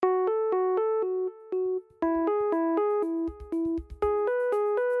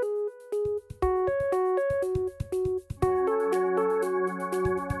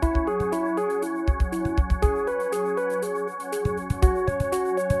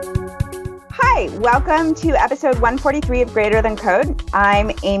Hi, welcome to episode 143 of Greater Than Code.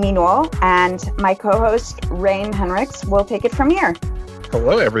 I'm Amy Newell, and my co-host, Rain Henriks, will take it from here.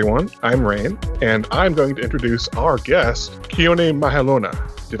 Hello, everyone. I'm Rain, and I'm going to introduce our guest, Keone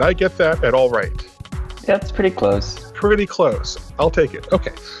Mahelona. Did I get that at all right? Yeah, it's pretty close. Pretty close. I'll take it.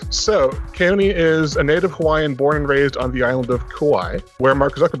 Okay. So, Keone is a native Hawaiian born and raised on the island of Kauai, where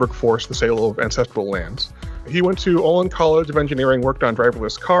Mark Zuckerberg forced the sale of ancestral lands. He went to Olin College of Engineering, worked on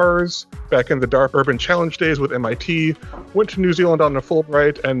driverless cars, back in the dark urban challenge days with MIT, went to New Zealand on a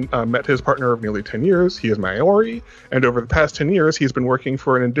Fulbright, and met his partner of nearly 10 years. He is Maori, and over the past 10 years, he's been working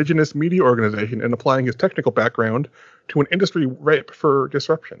for an indigenous media organization and applying his technical background to an industry ripe for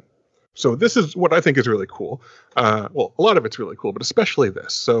disruption. So this is what I think is really cool. Well, a lot of it's really cool, but especially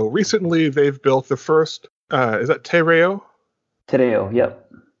this. So recently, they've built the first, is that Te Reo? Te Reo, yep.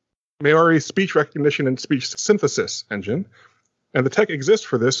 Maori speech recognition and speech synthesis engine. And the tech exists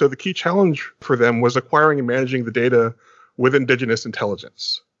for this, so the key challenge for them was acquiring and managing the data with indigenous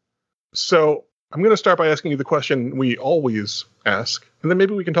intelligence. So I'm going to start by asking you the question we always ask, and then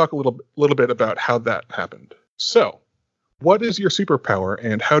maybe we can talk a little bit about how that happened. So, what is your superpower,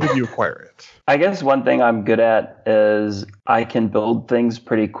 and how did you acquire it? I guess one thing I'm good at is I can build things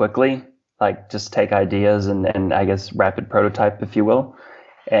pretty quickly, like just take ideas and I guess rapid prototype, if you will.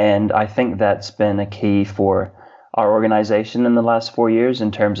 And I think that's been a key for our organization in the last 4 years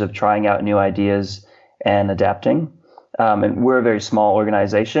in terms of trying out new ideas and adapting. And we're a very small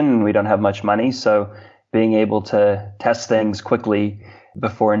organization and we don't have much money. So being able to test things quickly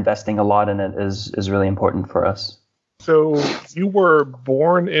before investing a lot in it is really important for us. So you were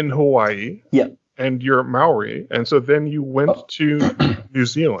born in Hawaii. Yeah. And you're Maori, and so then you went to New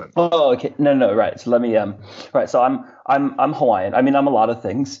Zealand. Oh, okay. No, right. So let me. Right. So I'm Hawaiian. I mean, I'm a lot of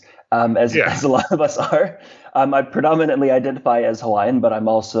things, as a lot of us are. I predominantly identify as Hawaiian, but I'm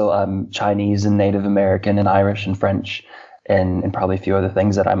also Chinese and Native American and Irish and French, and probably a few other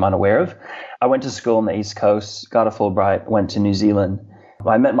things that I'm unaware of. I went to school on the East Coast, got a Fulbright, went to New Zealand.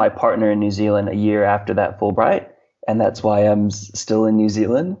 I met my partner in New Zealand a year after that Fulbright, and that's why I'm still in New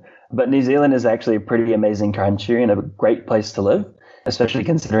Zealand. But New Zealand is actually a pretty amazing country and a great place to live, especially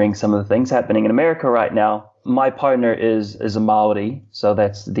considering some of the things happening in America right now. My partner is a Maori, so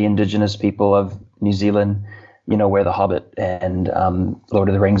that's the indigenous people of New Zealand, where The Hobbit and Lord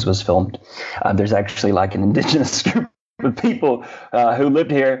of the Rings was filmed. There's actually like an indigenous group of people who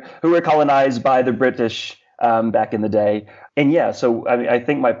lived here, who were colonized by the British back in the day. And yeah, so I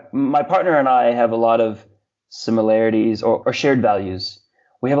think my partner and I have a lot of similarities or shared values.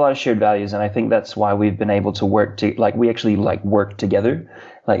 We have a lot of shared values, and I think that's why we've been able to work we actually work together.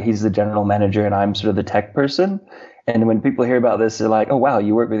 Like he's the general manager and I'm sort of the tech person. And when people hear about this, they're like, "Oh wow,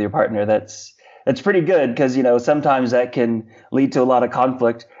 you work with your partner. That's pretty good," because sometimes that can lead to a lot of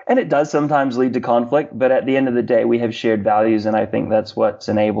conflict, and it does sometimes lead to conflict. But at the end of the day, we have shared values, and I think that's what's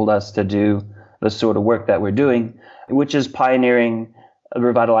enabled us to do the sort of work that we're doing, which is pioneering a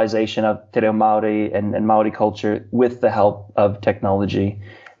revitalization of Te Reo Maori and Maori culture with the help of technology.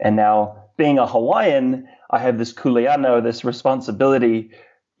 And now, being a Hawaiian, I have this kuleana, this responsibility,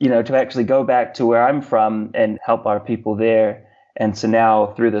 to actually go back to where I'm from and help our people there. And so now,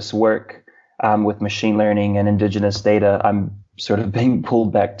 through this work with machine learning and indigenous data, I'm sort of being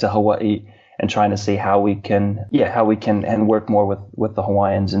pulled back to Hawaii and trying to see how we can and work more with the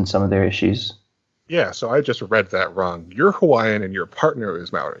Hawaiians and some of their issues. Yeah, so I just read that wrong. You're Hawaiian and your partner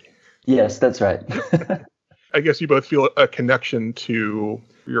is Maori. Yes, that's right. I guess you both feel a connection to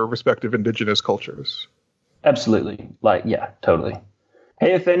your respective indigenous cultures. Absolutely. Totally.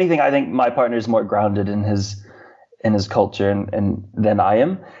 Hey, if anything, I think my partner is more grounded in his culture and than I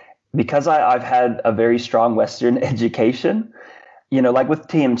am. Because I've had a very strong Western education, like with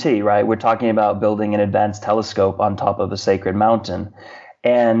TMT, right? We're talking about building an advanced telescope on top of a sacred mountain.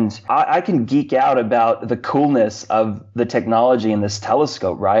 And I can geek out about the coolness of the technology in this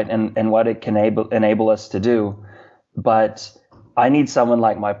telescope, right? And what it can enable us to do. But I need someone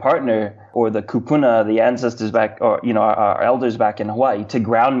like my partner or the kupuna, the ancestors back, or, our elders back in Hawaii to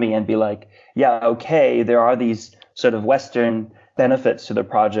ground me and be like, yeah, okay, there are these sort of Western benefits to the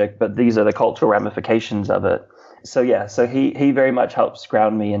project, but these are the cultural ramifications of it. So he very much helps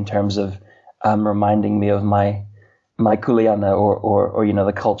ground me in terms of reminding me of my kuleana or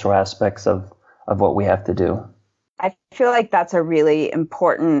the cultural aspects of what we have to do. I feel like that's a really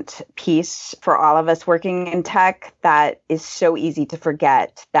important piece for all of us working in tech that is so easy to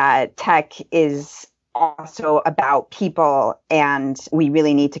forget, that tech is also about people, and we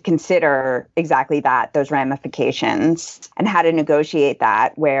really need to consider exactly that, those ramifications, and how to negotiate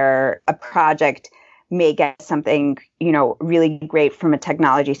that, where a project may get something, really great from a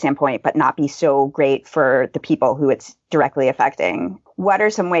technology standpoint, but not be so great for the people who it's directly affecting. What are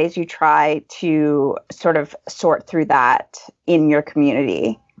some ways you try to sort of sort through that in your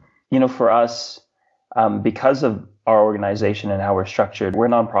community? For us, because of our organization and how we're structured, we're a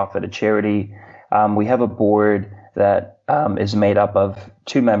nonprofit, a charity. We have a board that is made up of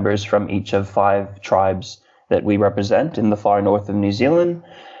 2 members from each of 5 tribes that we represent in the far north of New Zealand.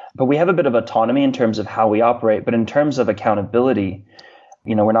 But we have a bit of autonomy in terms of how we operate. But in terms of accountability,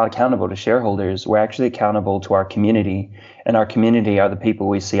 we're not accountable to shareholders. We're actually accountable to our community. And our community are the people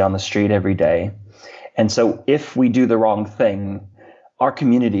we see on the street every day. And so if we do the wrong thing, our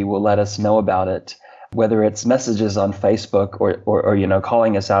community will let us know about it, whether it's messages on Facebook or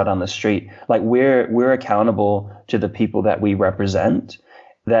calling us out on the street. Like we're accountable to the people that we represent.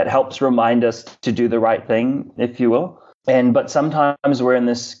 That helps remind us to do the right thing, if you will. But sometimes we're in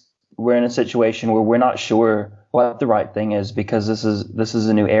a situation where we're not sure what the right thing is, because this is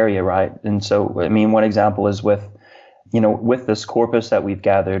a new area, right? And so, one example is with this corpus that we've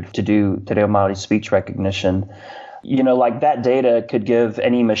gathered to do Te Reo Māori speech recognition. That data could give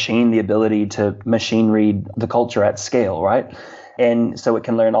any machine the ability to machine read the culture at scale, right? And so it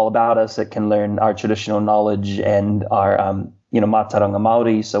can learn all about us. It can learn our traditional knowledge and our Mātauranga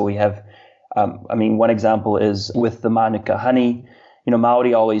Māori. So we have one example is with the Manuka honey.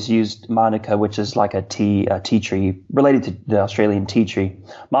 Maori always used Manuka, which is like a tea tree related to the Australian tea tree.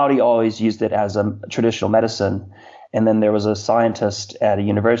 Maori always used it as a traditional medicine. And then there was a scientist at a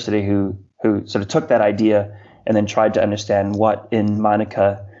university who sort of took that idea and then tried to understand what in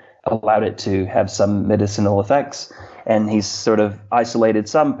Manuka allowed it to have some medicinal effects. And he's sort of isolated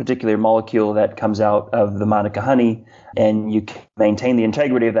some particular molecule that comes out of the Manuka honey, and you can maintain the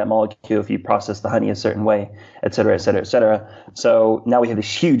integrity of that molecule if you process the honey a certain way, et cetera, et cetera, et cetera. So now we have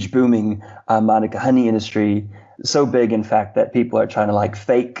this huge booming Manuka honey industry, so big, in fact, that people are trying to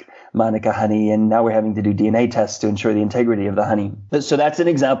fake Manuka honey, and now we're having to do DNA tests to ensure the integrity of the honey. So that's an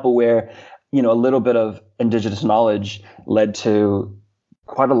example where, a little bit of indigenous knowledge led to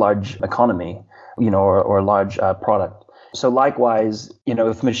quite a large economy, or a large product. So likewise,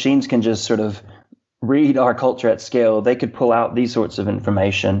 if machines can just sort of read our culture at scale, they could pull out these sorts of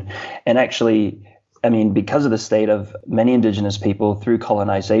information. And actually, because of the state of many indigenous people through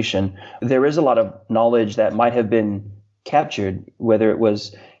colonization, there is a lot of knowledge that might have been captured, whether it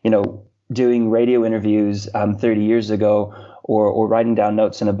was, doing radio interviews 30 years ago or writing down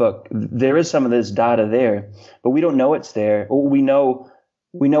notes in a book. There is some of this data there, but we don't know it's there. Or we know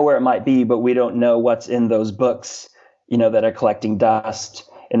where it might be, but we don't know what's in those books, that are collecting dust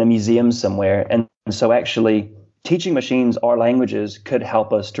in a museum somewhere. And so actually teaching machines our languages could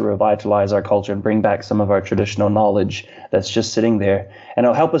help us to revitalize our culture and bring back some of our traditional knowledge that's just sitting there. And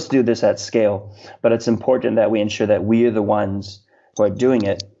it'll help us do this at scale. But it's important that we ensure that we are the ones who are doing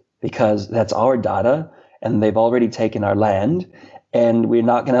it, because that's our data and they've already taken our land, and we're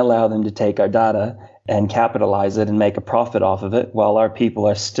not going to allow them to take our data and capitalize it and make a profit off of it while our people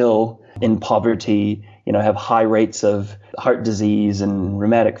are still in poverty, have high rates of heart disease and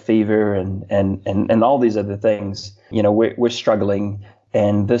rheumatic fever and all these other things. We're struggling,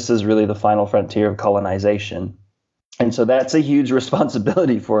 and this is really the final frontier of colonization. And so that's a huge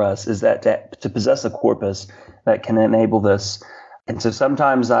responsibility for us, is that to possess a corpus that can enable this. And so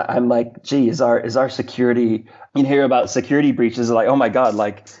sometimes I'm like, gee, is our security, you hear about security breaches, like, oh my God,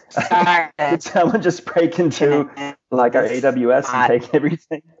 did someone just break into our AWS and take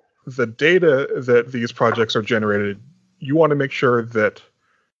everything? The data that these projects are generated, you want to make sure that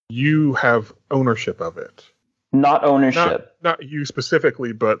you have ownership of it. Not ownership. Not you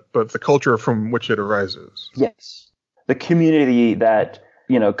specifically, but the culture from which it arises. Yes. The community that,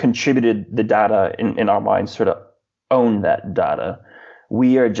 contributed the data in our minds sort of own that data.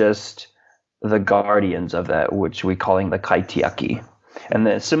 We are just the guardians of that, which we're calling the kaitiaki. And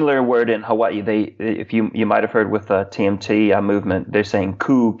the similar word in Hawaii, if you might have heard with the TMT movement, they're saying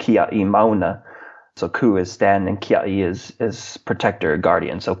ku kiai mauna. So ku is stand and kiai is protector,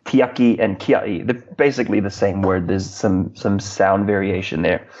 guardian. So tiaki and kiai, they're basically the same word. There's some sound variation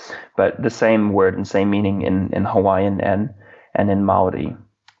there, but the same word and same meaning in Hawaiian and in Maori.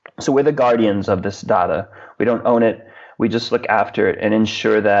 So we're the guardians of this data. We don't own it. We just look after it and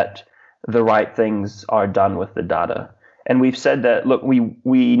ensure that the right things are done with the data. And we've said that, look,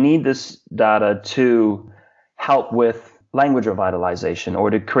 we need this data to help with language revitalization, or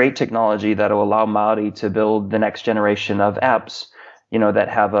to create technology that will allow Māori to build the next generation of apps, that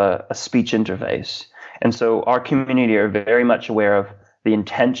have a speech interface. And so our community are very much aware of the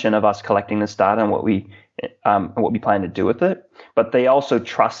intention of us collecting this data and what we plan to do with it. But they also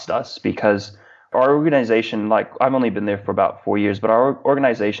trust us, because Our organization, like I've only been there for about 4 years, but our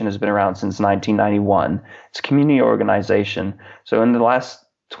organization has been around since 1991. It's a community organization. So in the last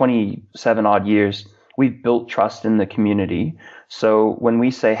 27 odd years, we've built trust in the community. So when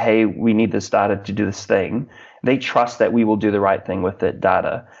we say, hey, we need this data to do this thing, they trust that we will do the right thing with that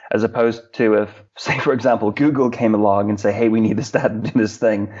data, as opposed to if, say, for example, Google came along and say, hey, we need this data to do this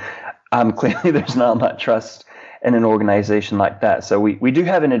thing. Clearly, there's not much trust in an organization like that. So we do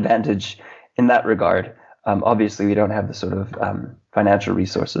have an advantage in that regard. Obviously, we don't have the sort of financial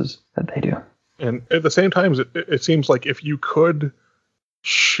resources that they do. And at the same time, it seems like if you could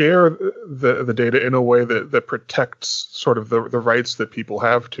share the data in a way that protects sort of the rights that people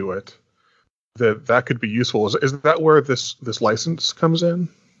have to it, that could be useful. Is that where this license comes in?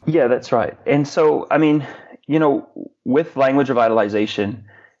 Yeah, that's right. And so, I mean, with language revitalization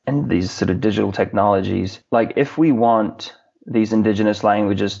and these sort of digital technologies, like if we want these indigenous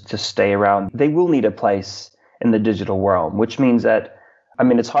languages to stay around, they will need a place in the digital realm, which means that, I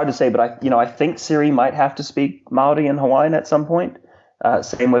mean, it's hard to say, but I think Siri might have to speak Maori and Hawaiian at some point.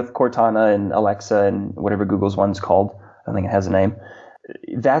 Same with Cortana and Alexa and whatever Google's one's called. I think it has a name.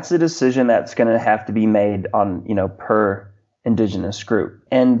 That's a decision that's going to have to be made on, per indigenous group.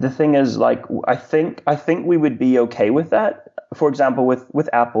 And the thing is, like, I think we would be okay with that. For example, with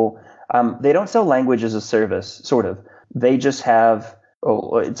Apple, they don't sell language as a service, sort of. They just have,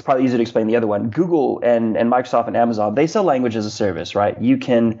 it's probably easier to explain the other one. Google and Microsoft and Amazon, they sell language as a service, right? You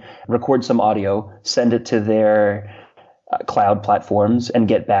can record some audio, send it to their cloud platforms and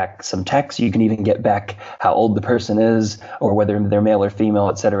get back some text. You can even get back how old the person is or whether they're male or female,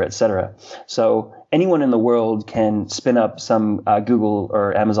 et cetera, et cetera. So anyone in the world can spin up some Google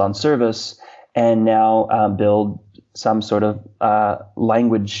or Amazon service and now build some sort of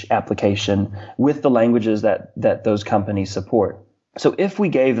language application with the languages that those companies support. So if we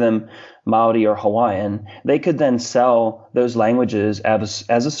gave them Maori or Hawaiian, they could then sell those languages as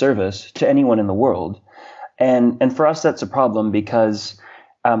a service to anyone in the world. And for us, that's a problem because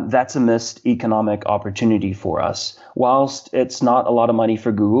that's a missed economic opportunity for us. Whilst it's not a lot of money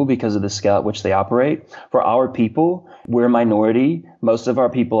for Google because of the scale at which they operate, for our people, we're a minority. Most of our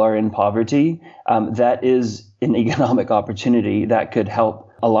people are in poverty. That is an economic opportunity that could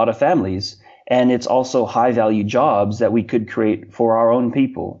help a lot of families. And it's also high value jobs that we could create for our own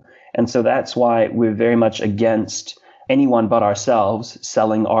people. And so that's why we're very much against anyone but ourselves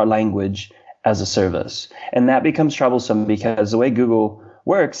selling our language as a service. And that becomes troublesome because the way Google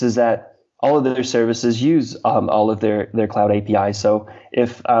works is that all of their services use all of their cloud APIs. So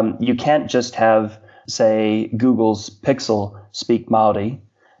if you can't just have, say, Google's Pixel speak Maori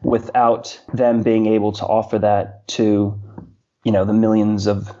without them being able to offer that to, the millions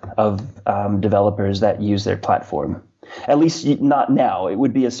of developers that use their platform. At least not now. It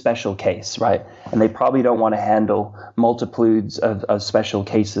would be a special case, right? And they probably don't want to handle multitudes of special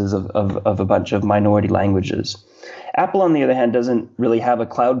cases of a bunch of minority languages. Apple, on the other hand, doesn't really have a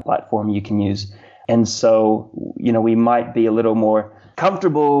cloud platform you can use. And so, we might be a little more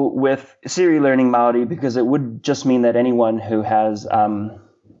comfortable with Siri learning Maori because it would just mean that anyone who has,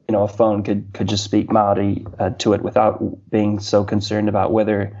 a phone could just speak Maori to it without being so concerned about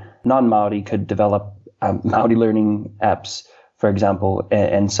whether non-Maori could develop Maori learning apps, for example,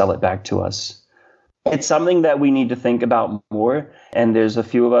 and sell it back to us. It's something that we need to think about more. And there's a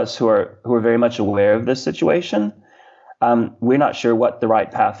few of us who are very much aware of this situation. We're not sure what the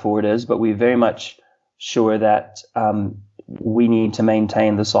right path forward is, but we're very much sure that we need to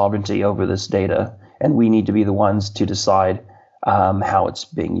maintain the sovereignty over this data, and we need to be the ones to decide how it's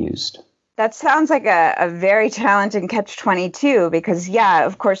being used. That sounds like a very challenging catch-22 because, yeah,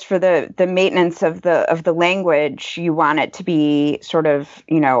 of course, for the maintenance of the language, you want it to be sort of,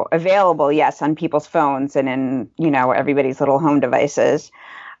 available, yes, on people's phones and in, everybody's little home devices.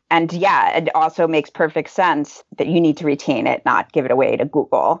 And yeah, it also makes perfect sense that you need to retain it, not give it away to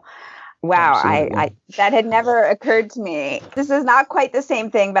Google. Wow, I that had never occurred to me. This is not quite the same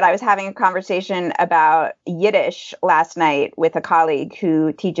thing, but I was having a conversation about Yiddish last night with a colleague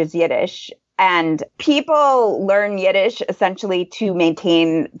who teaches Yiddish. And people learn Yiddish essentially to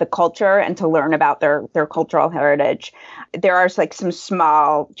maintain the culture and to learn about their cultural heritage. There are like some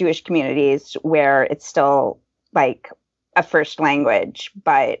small Jewish communities where it's still like a first language,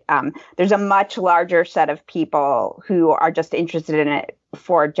 but there's a much larger set of people who are just interested in it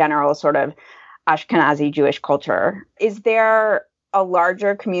for general sort of Ashkenazi Jewish culture. Is there a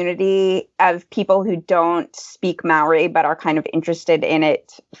larger community of people who don't speak Maori but are kind of interested in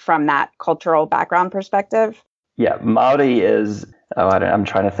it from that cultural background perspective? Yeah, Maori is, I'm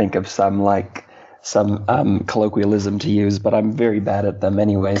trying to think of some like some colloquialism to use, but I'm very bad at them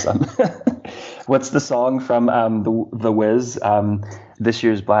anyways. What's the song from the Wiz? This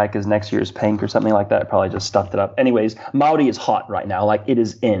year's black is next year's pink or something like that. I probably just stuffed it up. Anyways, Maori is hot right now. Like, it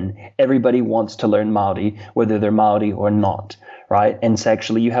is in. Everybody wants to learn Maori, whether they're Maori or not, right? And so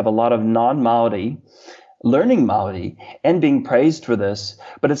actually you have a lot of non-Maori learning Maori and being praised for this.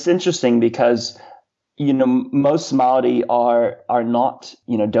 But it's interesting because, you know, most Maori are not,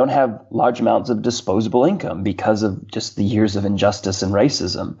 you know, don't have large amounts of disposable income because of just the years of injustice and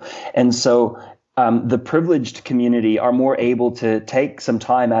racism. And so the privileged community are more able to take some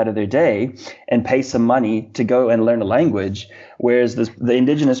time out of their day and pay some money to go and learn a language, whereas the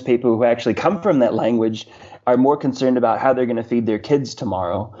indigenous people who actually come from that language are more concerned about how they're going to feed their kids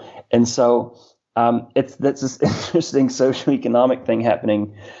tomorrow. And so that's this interesting socioeconomic thing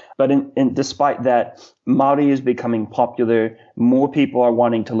happening. But despite that, Maori is becoming popular. More people are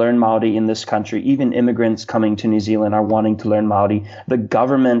wanting to learn Maori in this country. Even immigrants coming to New Zealand are wanting to learn Maori. The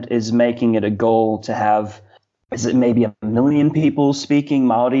government is making it a goal to have, is it maybe 1 million people speaking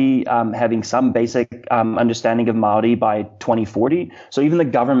Maori, having some basic understanding of Maori by 2040. So even the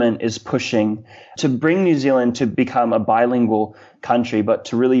government is pushing to bring New Zealand to become a bilingual country, but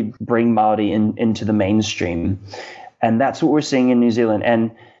to really bring Maori into the mainstream. And that's what we're seeing in New Zealand.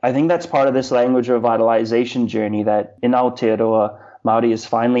 And I think that's part of this language revitalization journey, that in Aotearoa, Maori is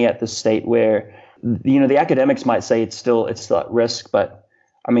finally at the state where, you know, the academics might say it's still at risk, but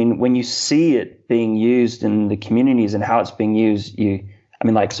I mean, when you see it being used in the communities and how it's being used,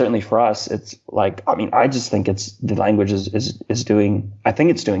 certainly for us, it's like, I mean, I just think the language is doing, I think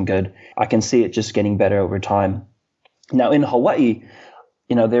it's doing good. I can see it just getting better over time. Now in Hawaii,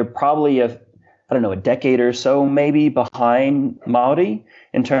 you know, they're probably a decade or so maybe behind Maori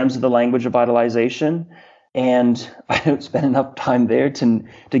in terms of the language revitalization. And I don't spend enough time there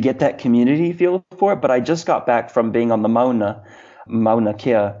to get that community feel for it. But I just got back from being on the Mauna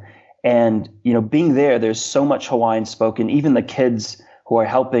Kea. And, you know, being there's so much Hawaiian spoken. Even the kids who are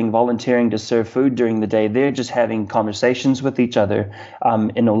volunteering to serve food during the day, they're just having conversations with each other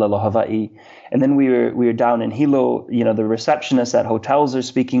in Olelo, Hawaii. And then we were down in Hilo, you know, the receptionists at hotels are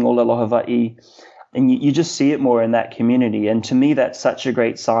speaking Olelo, Hawaii. And you just see it more in that community. And to me, that's such a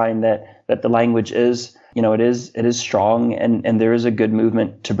great sign that the language is, you know, it is strong, and there is a good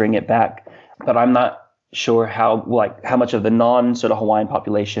movement to bring it back. But I'm not sure how much of the non sort of Hawaiian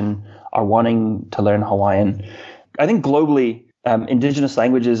population are wanting to learn Hawaiian. I think globally, indigenous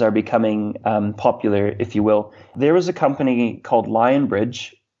languages are becoming popular, if you will. There is a company called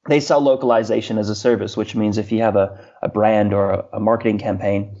Lionbridge. They sell localization as a service, which means if you have a brand or a marketing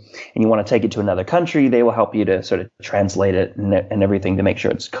campaign and you want to take it to another country, they will help you to sort of translate it and everything to make sure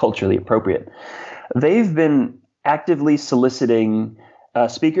it's culturally appropriate. They've been actively soliciting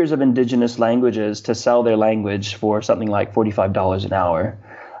speakers of indigenous languages to sell their language for something like $45 an hour.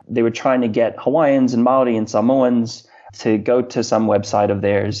 They were trying to get Hawaiians and Maori and Samoans to go to some website of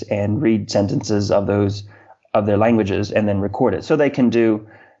theirs and read sentences of their languages and then record it so they can do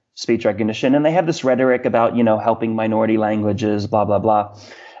speech recognition. And they have this rhetoric about, you know, helping minority languages, blah, blah, blah.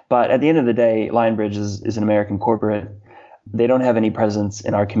 But at the end of the day, Lionbridge is an American corporate. They don't have any presence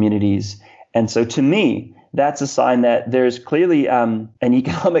in our communities. And so to me, that's a sign that there's clearly an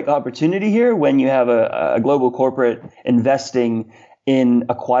economic opportunity here when you have a global corporate investing in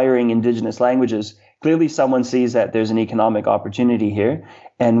acquiring indigenous languages. Clearly someone sees that there's an economic opportunity here,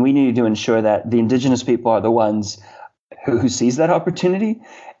 and we need to ensure that the indigenous people are the ones who sees that opportunity.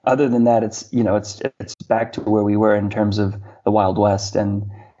 Other than that, it's back to where we were in terms of the Wild West and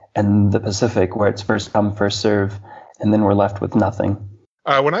the Pacific, where it's first come, first serve, and then we're left with nothing.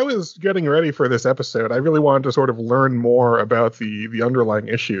 When I was getting ready for this episode, I really wanted to sort of learn more about the underlying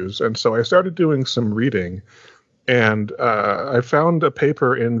issues, and so I started doing some reading. And I found a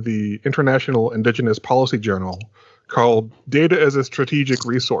paper in the International Indigenous Policy Journal called Data as a Strategic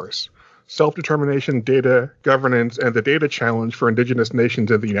Resource: Self-Determination, Data, Governance, and the Data Challenge for Indigenous Nations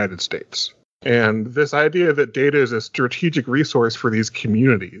in the United States. And this idea that data is a strategic resource for these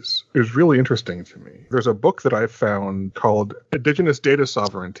communities is really interesting to me. There's a book that I found called Indigenous Data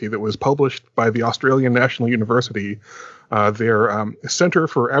Sovereignty that was published by the Australian National University, their Centre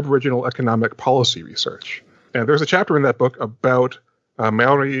for Aboriginal Economic Policy Research. And there's a chapter in that book about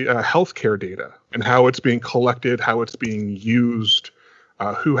Maori healthcare data and how it's being collected, how it's being used,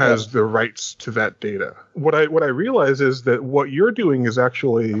 who has the rights to that data. What I realize is that what you're doing is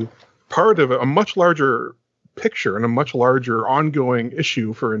actually part of a much larger picture and a much larger ongoing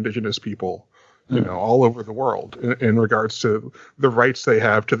issue for Indigenous people, you know, all over the world in regards to the rights they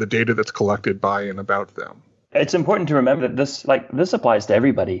have to the data that's collected by and about them. It's important to remember that this applies to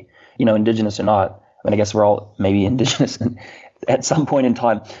everybody. indigenous or not. I mean, I guess we're all maybe indigenous at some point in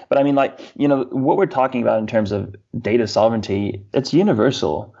time. But I mean, what we're talking about in terms of data sovereignty, it's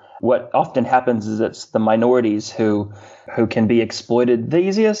universal. What often happens is it's the minorities who can be exploited the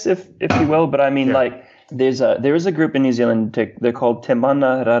easiest, if you will. But I mean, there is a group in New Zealand, they're called Te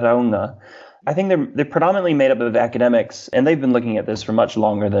Mana Raraunga. I think they're predominantly made up of academics, and they've been looking at this for much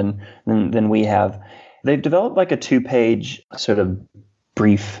longer than we have. They've developed like a 2-page sort of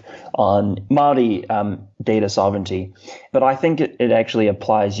brief on Māori data sovereignty, but I think it actually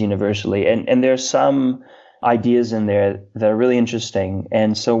applies universally. And there's some ideas in there that are really interesting.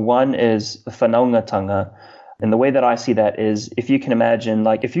 And so one is whanaungatanga. And the way that I see that is, if you can imagine,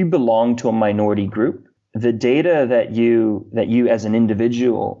 like if you belong to a minority group, the data that you as an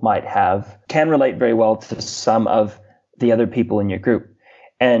individual might have can relate very well to some of the other people in your group.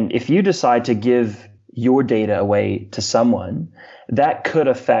 And if you decide to give your data away to someone, that could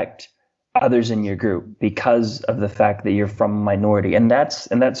affect others in your group because of the fact that you're from a minority. And that's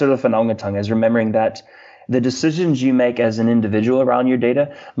sort of whanaungatanga, is remembering that the decisions you make as an individual around your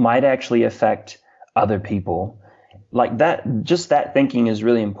data might actually affect other people. Like that, just that thinking is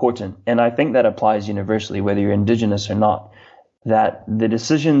really important. And I think that applies universally, whether you're indigenous or not, that the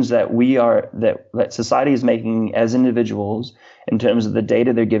decisions that that society is making as individuals in terms of the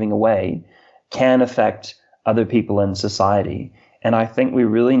data they're giving away can affect other people in society. And I think we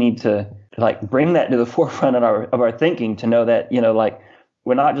really need to bring that to the forefront of our thinking, to know that,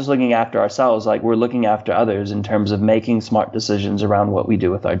 we're not just looking after ourselves, we're looking after others in terms of making smart decisions around what we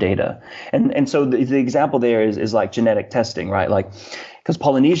do with our data. And so the example there is like genetic testing, right? Because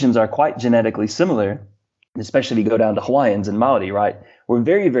Polynesians are quite genetically similar, especially if you go down to Hawaiians and Maori, right? We're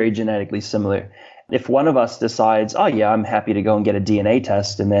very, very genetically similar. If one of us decides, oh yeah, I'm happy to go and get a DNA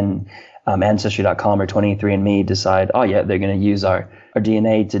test, and then Ancestry.com or 23andMe decide, oh yeah, they're going to use our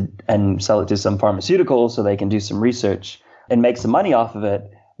DNA and sell it to some pharmaceutical so they can do some research and make some money off of it.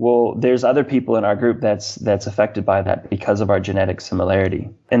 Well, there's other people in our group that's affected by that because of our genetic similarity.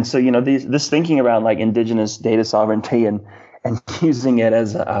 And so, this thinking around indigenous data sovereignty and using it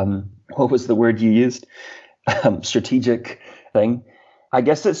as what was the word you used? Strategic thing. I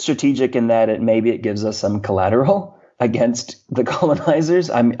guess it's strategic in that it gives us some collateral against the colonizers.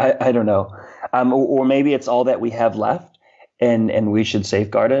 I don't know. Or maybe it's all that we have left and we should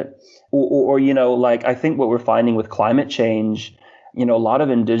safeguard it. Or I think what we're finding with climate change, a lot of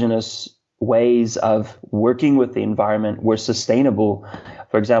indigenous ways of working with the environment were sustainable.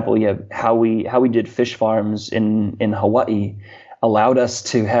 For example, how we did fish farms in Hawaii allowed us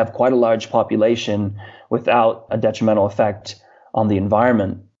to have quite a large population without a detrimental effect on the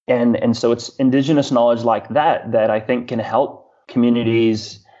environment. And so it's indigenous knowledge like that I think can help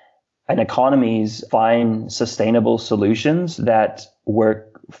communities and economies find sustainable solutions that work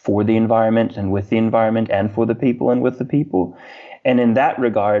for the environment and with the environment, and for the people and with the people. And in that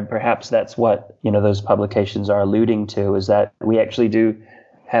regard, perhaps that's what, those publications are alluding to, is that we actually do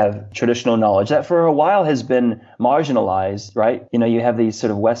have traditional knowledge that for a while has been marginalized, right? You have these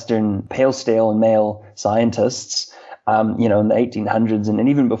sort of Western pale, stale, and male scientists, in the 1800s and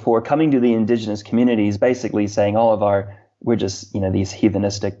even before, coming to the indigenous communities, basically saying we're just, these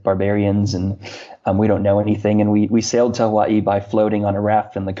heathenistic barbarians, and we don't know anything. And we sailed to Hawaii by floating on a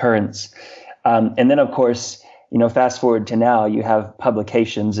raft in the currents. And then, of course, fast forward to now, you have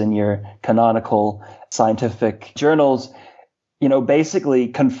publications in your canonical scientific journals, basically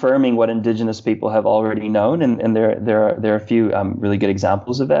confirming what indigenous people have already known. And there are a few really good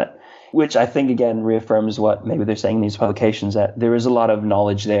examples of that, which I think, again, reaffirms what maybe they're saying in these publications, that there is a lot of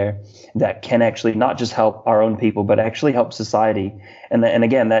knowledge there that can actually not just help our own people, but actually help society. And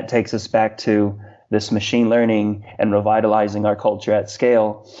again, that takes us back to this machine learning and revitalizing our culture at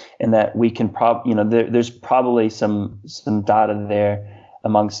scale, and that we can there's probably some data there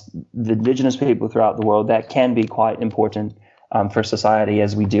amongst the indigenous people throughout the world that can be quite important for society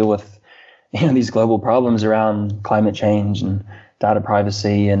as we deal with these global problems around climate change and data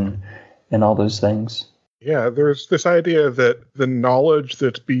privacy and all those things. Yeah, there's this idea that the knowledge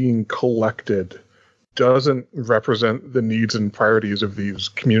that's being collected doesn't represent the needs and priorities of these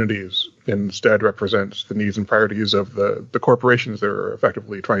communities, instead represents the needs and priorities of the corporations that are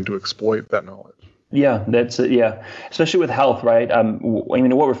effectively trying to exploit that knowledge. Yeah, that's it. Yeah, especially with health, right?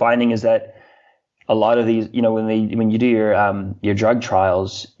 What we're finding is that a lot of these, when you do your drug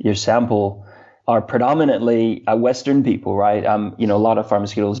trials, your sample are predominantly Western people, right? A lot of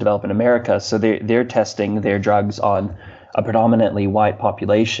pharmaceuticals develop in America, so they're testing their drugs on a predominantly white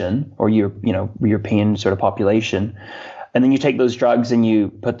population, or European sort of population. and then you take those drugs and you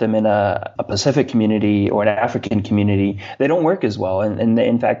put them in a Pacific community or an African community, they don't work as well. And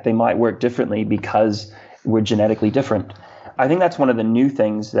in fact, they might work differently because we're genetically different. I think that's one of the new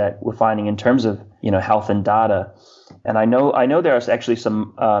things that we're finding in terms of, health and data. And I know there's actually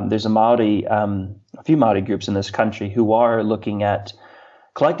there's a few Maori groups in this country who are looking at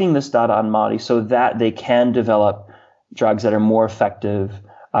collecting this data on Maori so that they can develop drugs that are more effective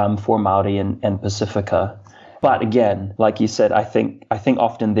for Maori and Pacifica. But again, like you said, I think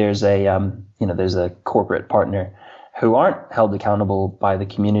often there's a corporate partner who aren't held accountable by the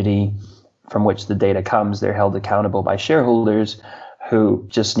community from which the data comes. They're held accountable by shareholders who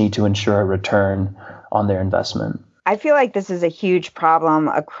just need to ensure a return on their investment. I feel like this is a huge problem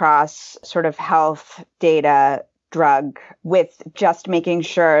across sort of health data, drug, with just making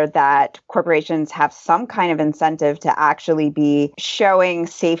sure that corporations have some kind of incentive to actually be showing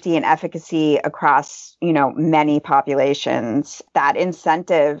safety and efficacy across, many populations. That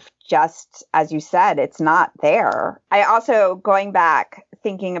incentive, just as you said, it's not there. I also, going back,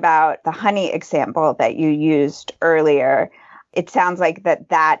 thinking about the honey example that you used earlier, it sounds like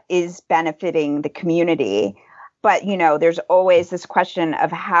that is benefiting the community. But, there's always this question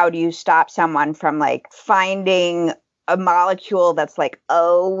of how do you stop someone from finding a molecule that's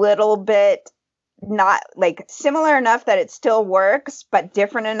a little bit not similar enough that it still works, but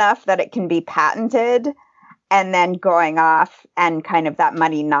different enough that it can be patented, and then going off and kind of that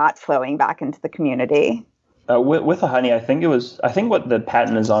money not flowing back into the community. With the honey, I think what the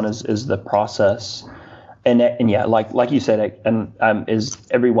patent is on is the process. And yeah, like you said, is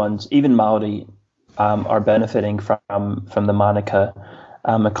everyone's, even Maori, are benefiting from the Manukau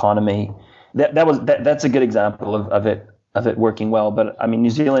economy. That's a good example of it working well. But I mean,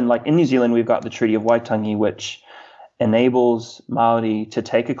 in New Zealand, we've got the Treaty of Waitangi, which enables Maori to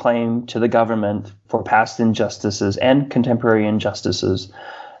take a claim to the government for past injustices and contemporary injustices.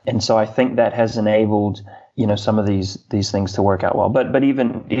 And so I think that has enabled some of these things to work out well. But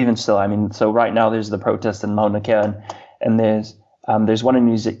even still, I mean, so right now there's the protest in Mauna Kea, and there's one in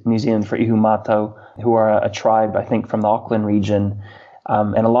New Zealand for Ihu Mātou, who are a tribe, I think, from the Auckland region,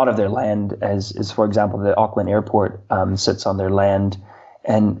 and a lot of their land is, for example, the Auckland airport sits on their land,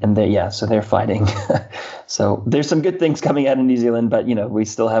 so they're fighting. So there's some good things coming out of New Zealand, but we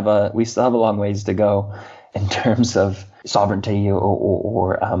still have a long ways to go in terms of sovereignty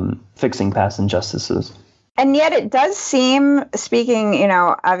or fixing past injustices. And yet it does seem, speaking,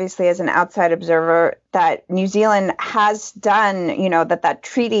 obviously as an outside observer, that New Zealand has done, that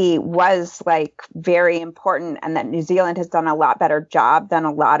treaty was very important, and that New Zealand has done a lot better job than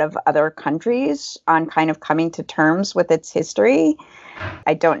a lot of other countries on kind of coming to terms with its history.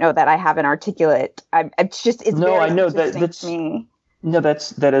 I don't know that I have an articulate. It's very interesting to me. No,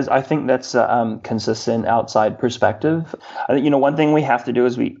 I think that's a consistent outside perspective. I think, one thing we have to do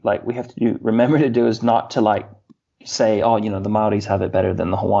is remember to do is not to say, oh, the Maoris have it better than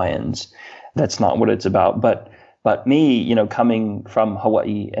the Hawaiians. That's not what it's about. But me, coming from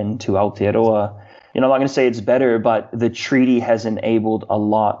Hawaii into Aotearoa, I'm not going to say it's better, but the treaty has enabled a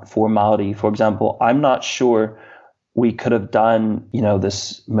lot for Maori. For example, I'm not sure we could have done,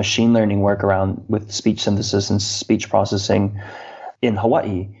 this machine learning work around with speech synthesis and speech processing in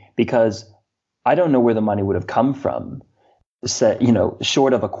Hawaii, because I don't know where the money would have come from,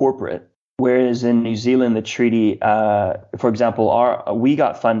 short of a corporate. Whereas in New Zealand, the treaty, for example, we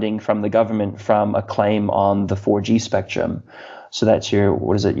got funding from the government from a claim on the 4G spectrum. So that's your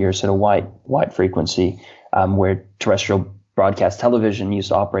sort of white frequency, where terrestrial broadcast television used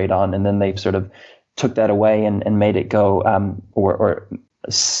to operate on, and then they've sort of took that away and made it go, or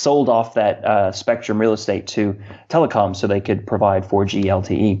sold off that spectrum real estate to telecom so they could provide 4G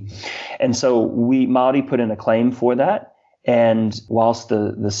LTE. And so Maori put in a claim for that. And whilst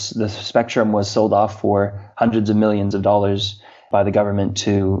the spectrum was sold off for hundreds of millions of dollars by the government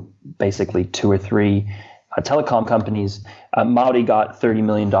to basically two or three telecom companies, Maori got $30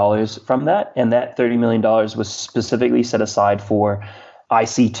 million from that. And that $30 million was specifically set aside for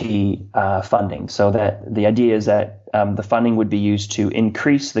ICT funding. So that the idea is that the funding would be used to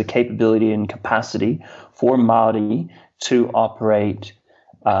increase the capability and capacity for Maori to operate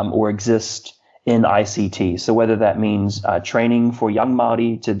or exist in ICT. So whether that means training for young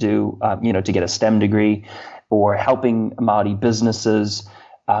Maori to do, to get a STEM degree, or helping Maori businesses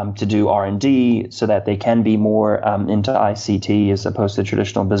to do R&D so that they can be more into ICT as opposed to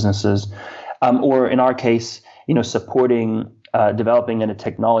traditional businesses, or in our case, supporting developing a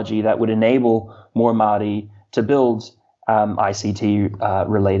technology that would enable more Maori to build ICT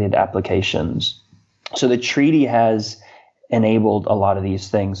related applications. So the treaty has enabled a lot of these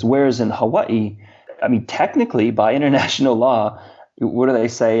things. Whereas in Hawaii, I mean, technically, by international law, what do they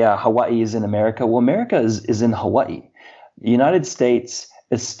say? Hawaii is in America. Well, America is in Hawaii. The United States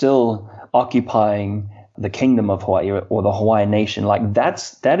is still occupying the Kingdom of Hawaii or the Hawaiian Nation. Like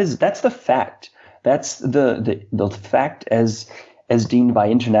that's the fact. That's the fact as deemed by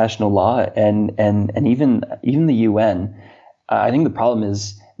international law and even the UN. I think the problem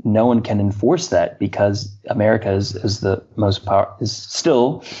is no one can enforce that because America is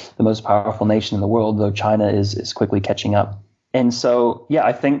still the most powerful nation in the world, though China is quickly catching up. And so, yeah,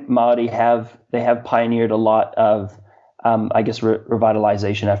 I think Maori have pioneered a lot of,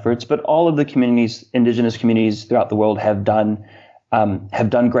 revitalization efforts. But all of the communities, indigenous communities throughout the world, have done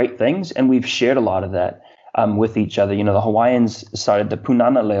great things, and we've shared a lot of that with each other. You know, the Hawaiians started the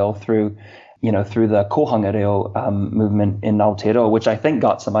Punana Leo through the Kohanga Reo movement in Aotearoa, which I think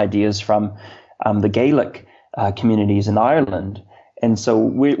got some ideas from the Gaelic communities in Ireland. And so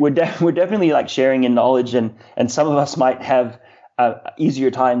we're definitely like sharing in knowledge, and some of us might have easier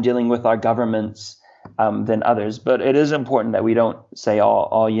time dealing with our governments than others. But it is important that we don't say,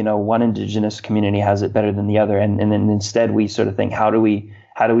 one indigenous community has it better than the other, and then instead we sort of think, how do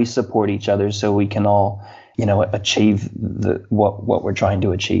we support each other so we can all achieve what we're trying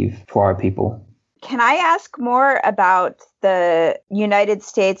to achieve for our people. Can I ask more about the United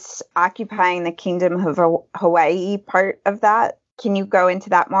States occupying the Kingdom of Hawaii part of that? Can you go into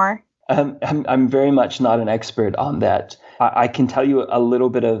that more? I'm very much not an expert on that. I can tell you a little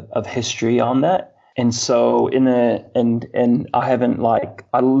bit of history on that. And so I haven't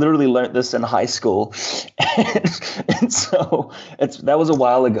I literally learned this in high school. and so that was a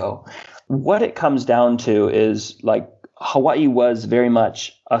while ago. What it comes down to is Hawaii was very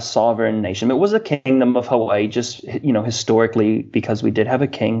much a sovereign nation. It was a kingdom of Hawaii, just, historically, because we did have a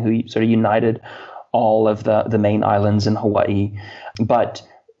king who sort of united all of the main islands in Hawaii. But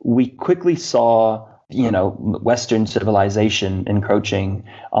we quickly saw, Western civilization encroaching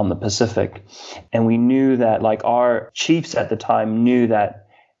on the Pacific. And we knew that our chiefs at the time knew that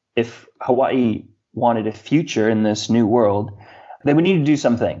if Hawaii wanted a future in this new world, they would need to do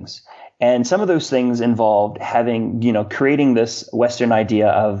some things. And some of those things involved creating this Western idea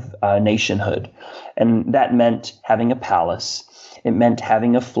of nationhood. And that meant having a palace. It meant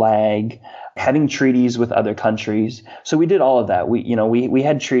having a flag, having treaties with other countries. So we did all of that. We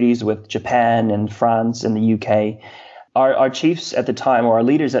had treaties with Japan and France and the UK. Our chiefs at the time, or our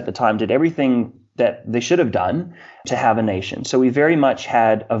leaders at the time, did everything that they should have done to have a nation. So we very much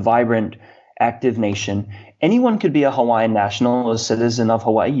had a vibrant, active nation. Anyone could be a Hawaiian national, a citizen of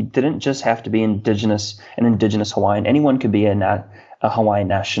Hawaii. You didn't just have to be an indigenous Hawaiian. Anyone could be a Hawaiian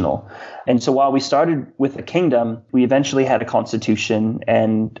national. And so while we started with a kingdom, we eventually had a constitution,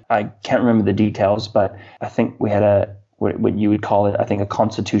 and I can't remember the details, but I think we had what you would call it, I think, a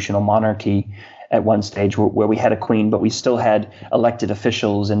constitutional monarchy at one stage where we had a queen, but we still had elected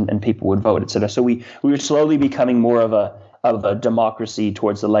officials and people would vote, et cetera. So we were slowly becoming more of a democracy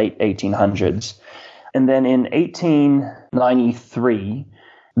towards the late 1800s. And then in 1893,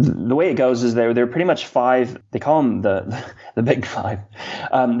 the way it goes is there are pretty much five, they call them the big five.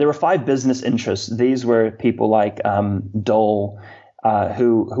 There were five business interests. These were people like Dole,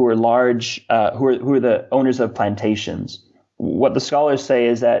 who were large, who were the owners of plantations. What the scholars say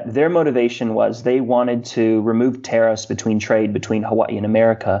is that their motivation was they wanted to remove tariffs between trade between Hawaii and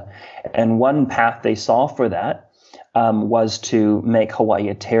America. And one path they saw for that was to make Hawaii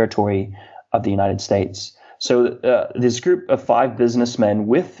a territory of the United States. So this group of five businessmen,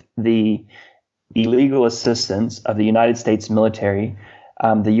 with the illegal assistance of the United States military,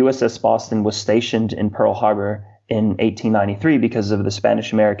 the USS Boston was stationed in Pearl Harbor in 1893 because of the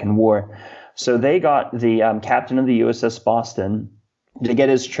Spanish-American War. So they got the captain of the USS Boston to get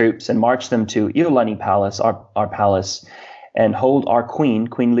his troops and march them to Iolani Palace, our palace, and hold our Queen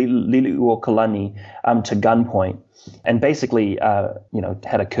Liliuokalani, to gunpoint, and basically,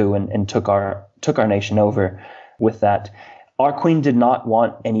 had a coup and took our nation over with that. Our queen did not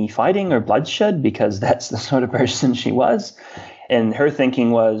want any fighting or bloodshed because that's the sort of person she was. And her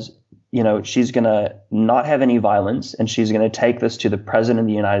thinking was, she's going to not have any violence, and she's going to take this to the president of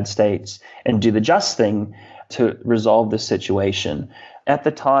the United States and do the just thing to resolve the situation. At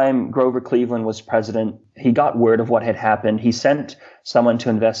the time, Grover Cleveland was president. He got word of what had happened. He sent someone to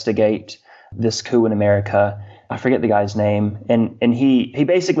investigate this coup in America. I forget the guy's name. And he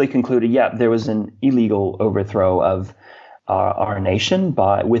basically concluded, there was an illegal overthrow of our nation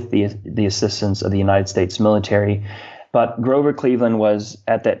with the assistance of the United States military. But Grover Cleveland was,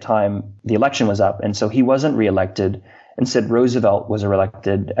 at that time, the election was up, and so he wasn't reelected. Instead, Roosevelt was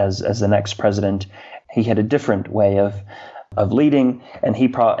elected as the next president. He had a different way of of leading, and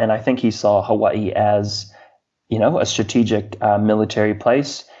I think he saw Hawaii as, a strategic military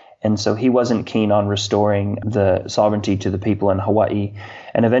place. And so he wasn't keen on restoring the sovereignty to the people in Hawaii.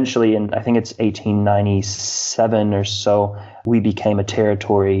 And eventually, I think it's 1897 or so, we became a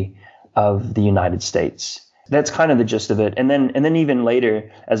territory of the United States. That's kind of the gist of it. And then even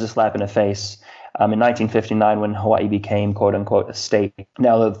later, as a slap in the face, in 1959, when Hawaii became, quote unquote, a state.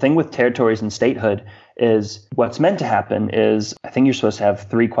 Now, the thing with territories and statehood is what's meant to happen is, I think you're supposed to have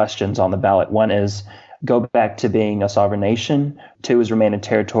 3 questions on the ballot. One is go back to being a sovereign nation. 2 is remain a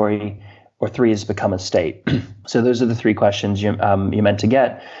territory, or 3 is become a state. So those are the 3 questions you're meant to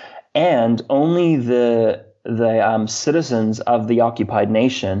get. And only the citizens of the occupied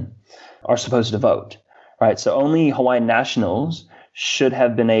nation are supposed to vote, right? So only Hawaiian nationals should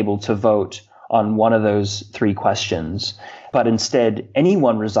have been able to vote on one of those 3 questions. But instead,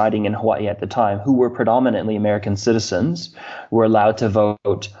 anyone residing in Hawaii at the time who were predominantly American citizens were allowed to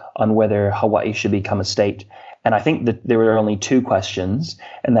vote on whether Hawaii should become a state. And I think that there were only 2 questions,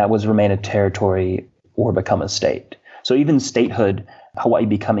 and that was remain a territory or become a state. So even statehood, Hawaii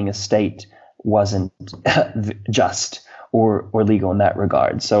becoming a state, wasn't just or legal in that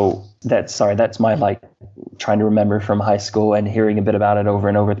regard. So that's my trying to remember from high school and hearing a bit about it over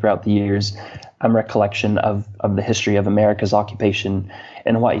and over throughout the years, recollection of the history of America's occupation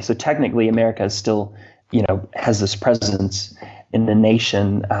in Hawaii. So technically, America is still, has this presence in the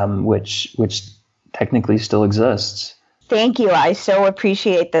nation, which technically still exists. Thank you. I so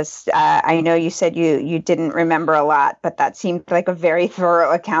appreciate this. I know you said you didn't remember a lot, but that seemed like a very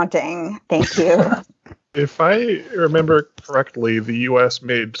thorough accounting. Thank you. If I remember correctly, the U.S.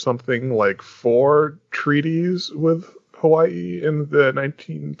 made something like 4 treaties with Hawaii in the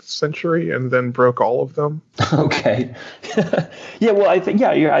 19th century and then broke all of them. Okay. Yeah, well, I think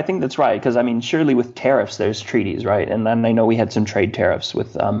that's right. Because, surely with tariffs, there's treaties, right? And then I know we had some trade tariffs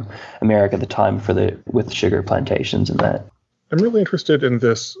with America at the time with sugar plantations and that. I'm really interested in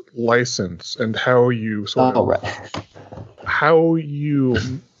this license and how you how you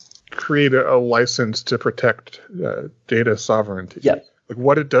create a license to protect data sovereignty. Yeah. Like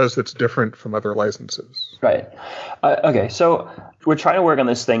what it does that's different from other licenses. Right. Okay, so we're trying to work on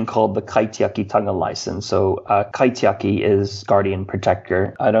this thing called the Kaitiaki Tanga license. So Kaitiaki is guardian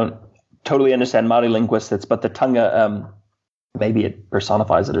protector. I don't totally understand Māori linguistics, but the Tanga, maybe it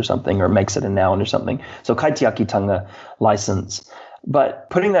personifies it or something, or makes it a noun or something. So Kaitiaki Tanga license. But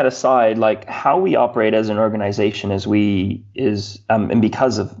putting that aside, how we operate as an organization and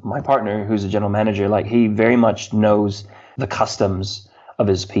because of my partner, who's a general manager, he very much knows the customs of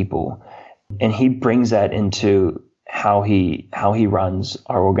his people, and he brings that into how he runs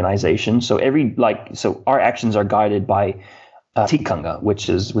our organization. So so our actions are guided by tikanga, which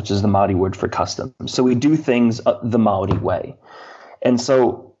is the Māori word for custom. So we do things the Māori way, and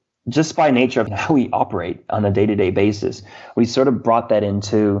so just by nature of how we operate on a day-to-day basis, we sort of brought that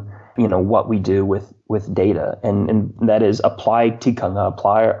into what we do with data, and that is apply tikanga,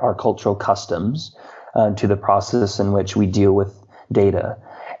 apply our cultural customs to the process in which we deal with data.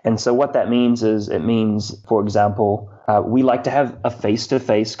 And so what that means is, for example, we like to have a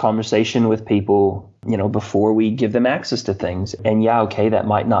face-to-face conversation with people, before we give them access to things. And that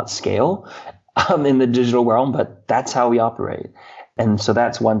might not scale in the digital realm, but that's how we operate. And so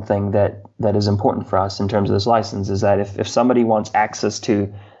that's one thing that is important for us in terms of this license, is that if somebody wants access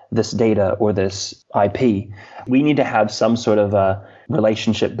to this data or this IP, we need to have some sort of a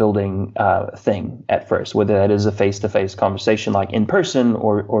relationship building thing at first, whether that is a face-to-face conversation like in person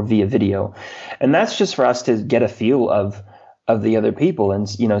or via video. And that's just for us to get a feel of the other people and,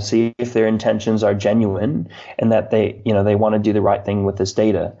 see if their intentions are genuine and that they want to do the right thing with this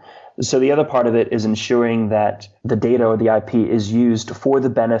data. So the other part of it is ensuring that the data or the IP is used for the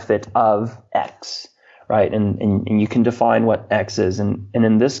benefit of X, right? And you can define what X is. And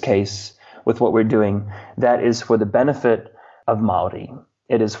in this case, with what we're doing, that is for the benefit of Māori.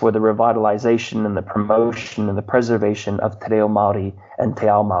 It is for the revitalization and the promotion and the preservation of Te Reo Māori and Te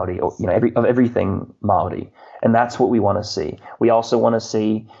Ao Māori, of everything Māori. And that's what we want to see. We also want to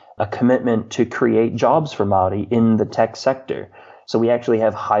see a commitment to create jobs for Māori in the tech sector. So we actually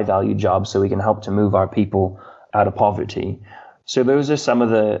have high value jobs so we can help to move our people out of poverty. So those are some of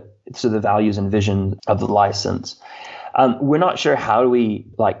the values and vision of the license. We're not sure how we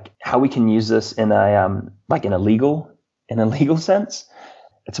can use this in a legal sense.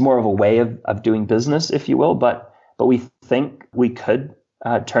 It's more of a way of doing business, if you will, but we think we could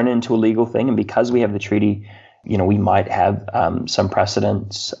turn it into a legal thing. And because we have the treaty, we might have some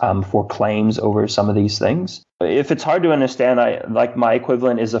precedents for claims over some of these things. If it's hard to understand, my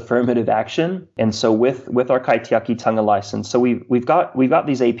equivalent is affirmative action. And so with our Kaitiaki Tonga license, so we've got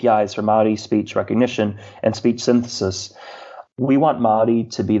these APIs for Māori speech recognition and speech synthesis. We want Māori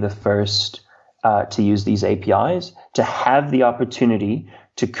to be the first to use these APIs, to have the opportunity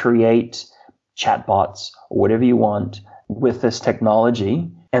to create chatbots or whatever you want with this technology.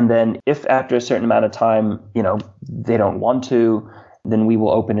 And then if after a certain amount of time, they don't want to, then we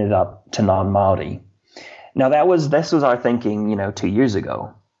will open it up to non-Māori. Now this was our thinking, 2 years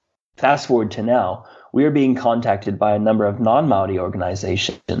ago. Fast forward to now, we are being contacted by a number of non-Māori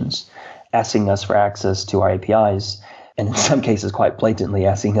organizations asking us for access to our APIs, and in some cases quite blatantly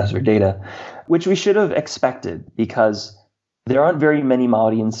asking us for data, which we should have expected because there aren't very many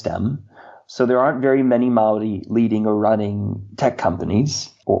Māori in STEM. So there aren't very many Māori leading or running tech companies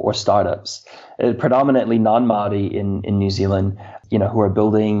or startups, predominantly non-Māori in New Zealand, who are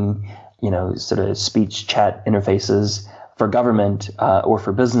building, sort of speech chat interfaces for government or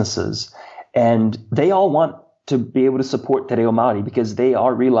for businesses. And they all want to be able to support Te Reo Māori because they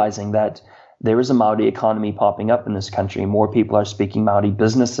are realizing that there is a Māori economy popping up in this country. More people are speaking Māori.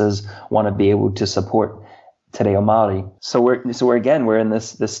 Businesses want to be able to support Te Reo Māori. So we're in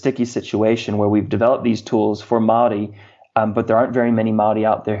this sticky situation where we've developed these tools for Māori, but there aren't very many Māori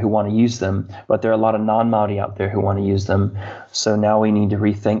out there who want to use them. But there are a lot of non-Māori out there who want to use them. So now we need to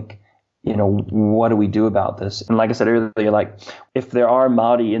rethink, what do we do about this? And like I said earlier, if there are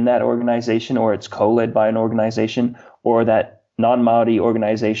Māori in that organization, or it's co-led by an organization, or that non-Māori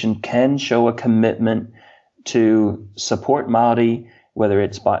organization can show a commitment to support Māori, whether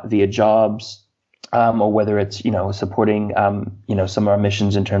it's via jobs, or whether it's, supporting, some of our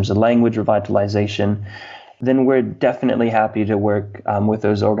missions in terms of language revitalization, then we're definitely happy to work with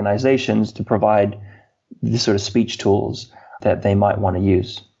those organizations to provide the sort of speech tools that they might want to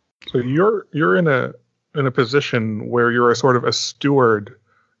use. So you're in a position where you're a sort of a steward,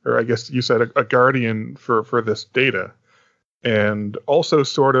 or I guess you said a guardian for this data, and also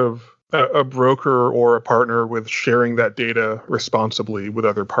sort of a broker or a partner with sharing that data responsibly with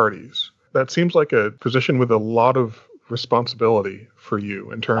other parties. That seems like a position with a lot of responsibility for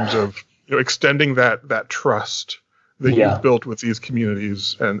you in terms of extending that trust that you've built with these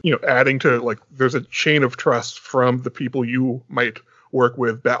communities, and adding to there's a chain of trust from the people you might work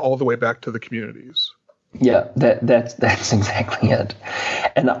with all the way back to the communities. Yeah, that's exactly it.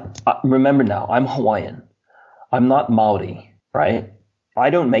 And remember now, I'm Hawaiian. I'm not Māori, right? I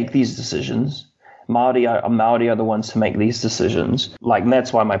don't make these decisions. Māori are the ones who make these decisions. And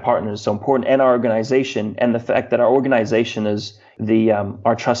that's why my partner is so important, and our organization, and the fact that our organization is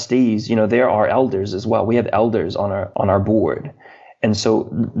our trustees. They're our elders as well. We have elders on our board, and so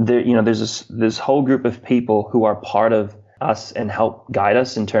there's this whole group of people who are part of us and help guide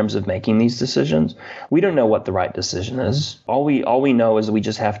us in terms of making these decisions. We don't know what the right decision is. All we know is we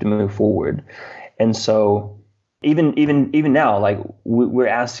just have to move forward, and so. Even now, we're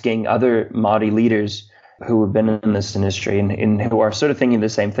asking other Māori leaders who have been in this industry and who are sort of thinking the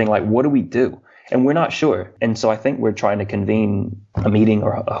same thing, what do we do? And we're not sure. And so I think we're trying to convene a meeting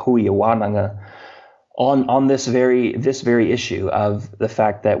or a hui, a wānanga, on this very issue of the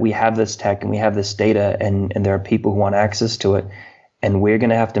fact that we have this tech and we have this data and there are people who want access to it. And we're going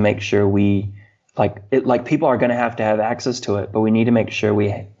to have to make sure people are going to have access to it, but we need to make sure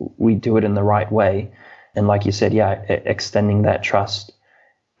we do it in the right way. And like you said, extending that trust.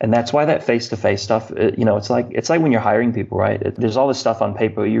 And that's why that face-to-face stuff, it's like when you're hiring people, right? There's all this stuff on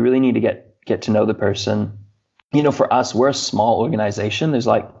paper. You really need to get to know the person. For us, we're a small organization. There's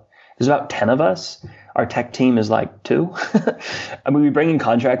about 10 of us. Our tech team is 2. I mean, we bring in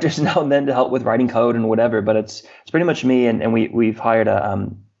contractors now and then to help with writing code and whatever, but it's pretty much me. And we've hired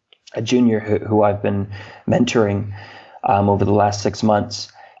a junior who I've been mentoring over the last 6 months.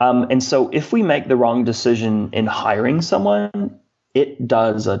 And so if we make the wrong decision in hiring someone, it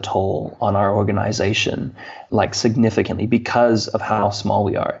does a toll on our organization, significantly, because of how small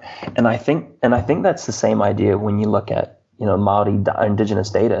we are. And I think that's the same idea when you look at, Māori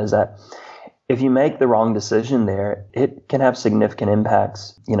indigenous data, is that if you make the wrong decision there, it can have significant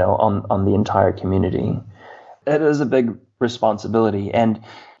impacts, on the entire community. It is a big responsibility. And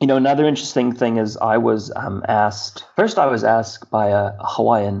another interesting thing is I was asked by a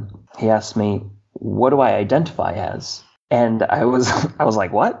Hawaiian. He asked me, what do I identify as? And I was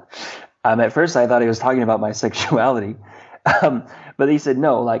like, what? At first I thought he was talking about my sexuality. But he said,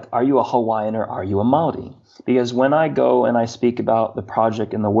 no, are you a Hawaiian or are you a Māori? Because when I go and I speak about the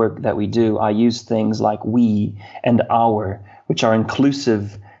project and the work that we do, I use things like we and our, which are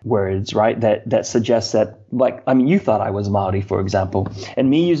inclusive words, right? That suggests that, like, I mean, you thought I was Maori, for example, and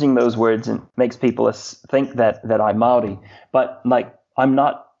me using those words makes people think that I'm Maori, but like I'm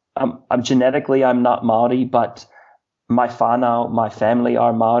not. I'm genetically I'm not Maori, but my whānau, my family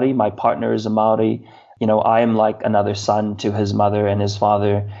are Maori. My partner is a Maori. You know, I am like another son to his mother and his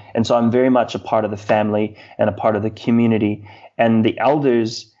father, and so I'm very much a part of the family and a part of the community. And the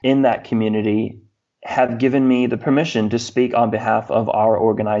elders in that community have given me the permission to speak on behalf of our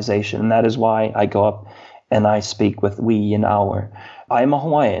organization. And that is why I go up and I speak with we and our. I'm a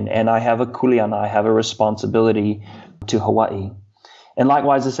Hawaiian and I have a kuleana, I have a responsibility to Hawaii. And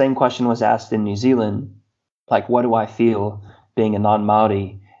likewise, the same question was asked in New Zealand, like, what do I feel being a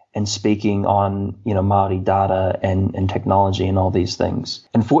non-Maori and speaking on, you know, Maori data and technology and all these things.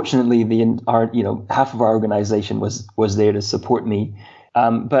 Unfortunately, half of our organization was there to support me.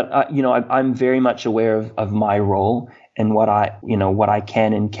 But I'm very much aware of my role and what I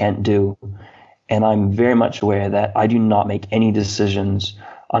can and can't do. And I'm very much aware that I do not make any decisions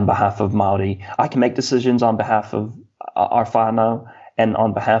on behalf of Maori. I can make decisions on behalf of our whānau and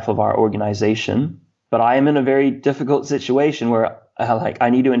on behalf of our organization. But I am in a very difficult situation where I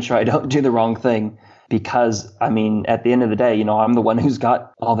need to ensure I don't do the wrong thing, because, I mean, at the end of the day, you know, I'm the one who's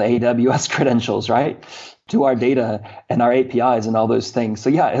got all the AWS credentials, right, to our data and our APIs and all those things. So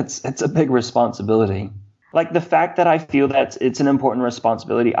yeah, it's a big responsibility. Like, the fact that I feel that it's an important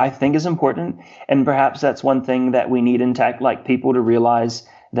responsibility, I think is important. And perhaps that's one thing that we need in tech, like people to realize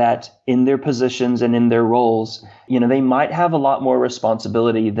that in their positions and in their roles, you know, they might have a lot more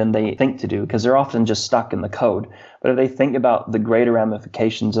responsibility than they think to do, because they're often just stuck in the code. But if they think about the greater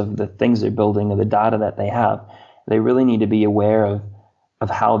ramifications of the things they're building and the data that they have, they really need to be aware of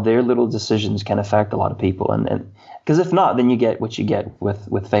how their little decisions can affect a lot of people. And because if not, then you get what you get with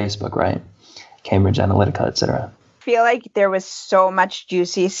Facebook, right? Cambridge Analytica, et cetera. I feel like there was so much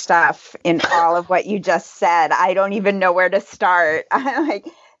juicy stuff in all of what you just said. I don't even know where to start. Like,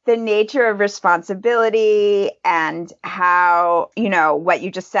 the nature of responsibility and how, you know, what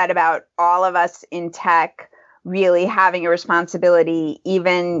you just said about all of us in tech really having a responsibility,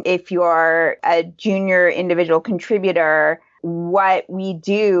 even if you're a junior individual contributor, what we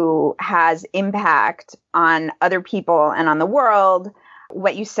do has impact on other people and on the world.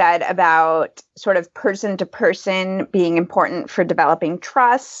 What you said about sort of person to person being important for developing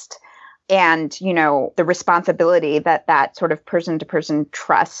trust, and, you know, the responsibility that sort of person to person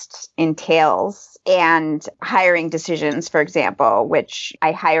trust entails, and hiring decisions, for example, which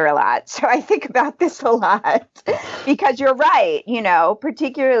I hire a lot. So I think about this a lot because you're right, you know,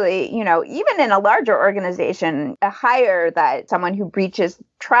 particularly, you know, even in a larger organization, a hire that someone who breaches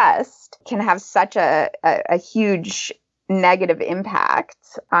trust can have such a huge negative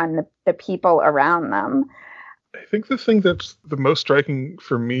impact on the people around them. I think the thing that's the most striking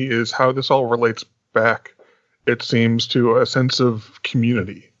for me is how this all relates back, it seems, to a sense of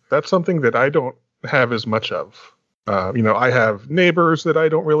community. That's something that I don't have as much of. I have neighbors that I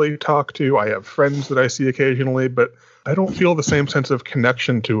don't really talk to. I have friends that I see occasionally, but I don't feel the same sense of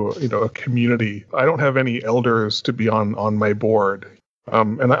connection to, a community. I don't have any elders to be on my board.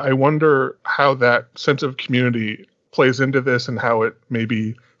 And I wonder how that sense of community plays into this and how it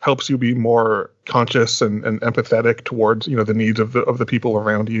maybe helps you be more conscious and empathetic towards, the needs of the people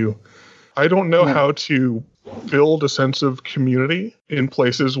around you. I don't know how to build a sense of community in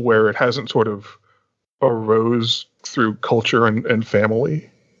places where it hasn't sort of arose through culture and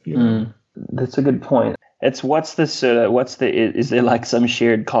family. That's a good point. It's is there like some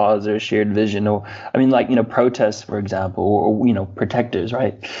shared cause or shared vision, or, protests, for example, or, protectors,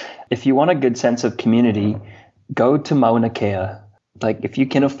 right? If you want a good sense of community, go to Mauna Kea. Like, if you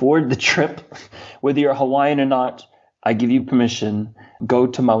can afford the trip, whether you're Hawaiian or not, I give you permission, go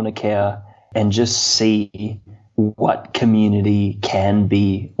to Mauna Kea and just see what community can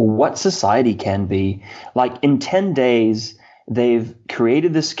be, what society can be. Like, in 10 days, they've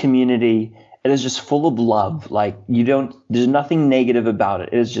created this community. It is just full of love. Like, there's nothing negative about it.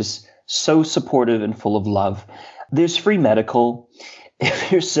 It is just so supportive and full of love. There's free medical.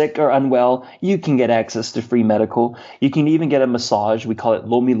 If you're sick or unwell, you can get access to free medical. You can even get a massage. We call it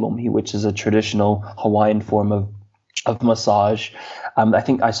lomi lomi, which is a traditional Hawaiian form of massage. I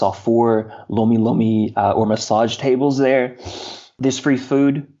think I saw 4 lomi lomi or massage tables there. There's free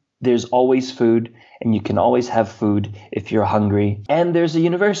food. There's always food, and you can always have food if you're hungry. And there's a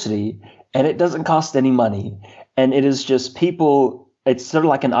university, and it doesn't cost any money. And it is just people. It's sort of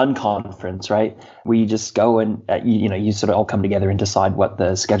like an unconference, right? Where you just go and, you sort of all come together and decide what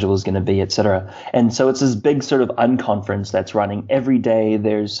the schedule is going to be, et cetera. And so it's this big sort of unconference that's running every day.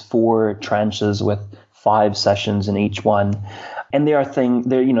 There's 4 tranches with 5 sessions in each one. And they're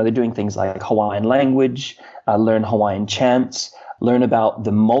doing things like Hawaiian language, learn Hawaiian chants, learn about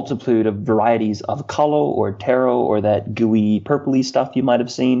the multitude of varieties of kalo or taro or that gooey purpley stuff you might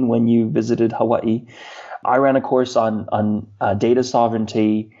have seen when you visited Hawaii. I ran a course on data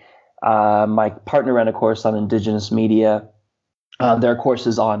sovereignty. My partner ran a course on indigenous media. There are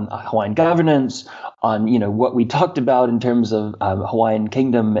courses on Hawaiian governance, on what we talked about in terms of Hawaiian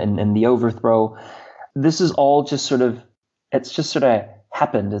kingdom and the overthrow. This is all just sort of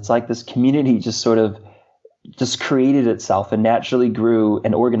happened. It's like this community just created itself and naturally grew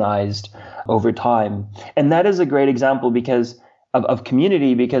and organized over time. And that is a great example because of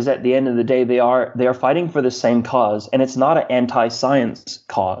community, because at the end of the day, they are fighting for the same cause. And it's not an anti-science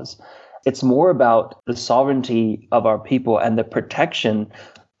cause. It's more about the sovereignty of our people and the protection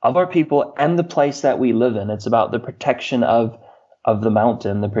of our people and the place that we live in. It's about the protection of the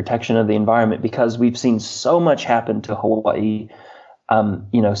mountain, the protection of the environment, because we've seen so much happen to Hawaii,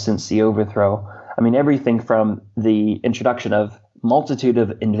 since the overthrow. I mean, everything from the introduction of multitude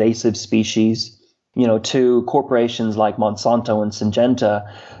of invasive species, to corporations like Monsanto and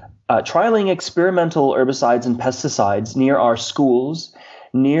Syngenta, trialing experimental herbicides and pesticides near our schools,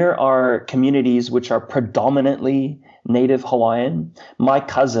 near our communities, which are predominantly Native Hawaiian. My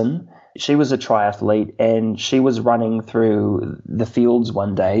cousin, she was a triathlete, and she was running through the fields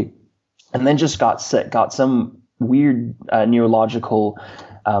one day and then just got sick, got some weird neurological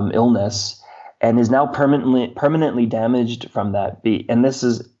illness, and is now permanently damaged from that. And this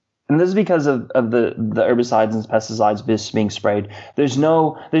is because of the herbicides and pesticides being sprayed.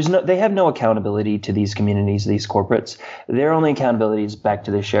 They have no accountability to these communities, these corporates. Their only accountability is back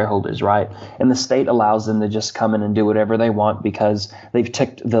to their shareholders, right? And the state allows them to just come in and do whatever they want because they've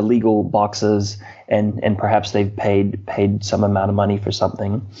ticked the legal boxes and perhaps they've paid some amount of money for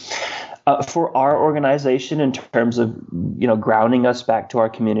something. For our organization, in terms of grounding us back to our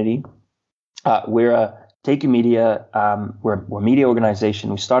community, we're a Teiku Media. We're a media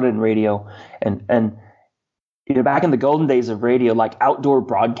organization. We started in radio, and back in the golden days of radio, like outdoor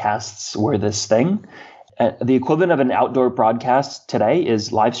broadcasts were this thing. The equivalent of an outdoor broadcast today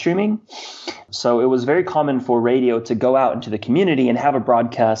is live streaming. So it was very common for radio to go out into the community and have a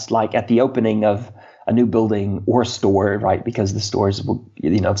broadcast like at the opening of a new building or store, right? Because the stores will,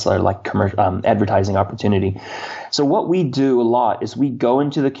 it's sort of like commercial advertising opportunity. So what we do a lot is we go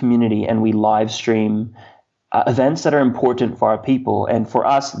into the community and we live stream events that are important for our people. And for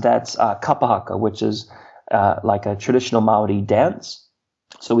us, that's kapahaka, which is like a traditional Maori dance.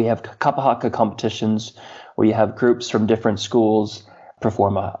 So we have kapahaka competitions where you have groups from different schools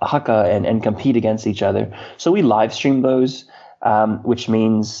perform a haka and compete against each other. So we live stream those, which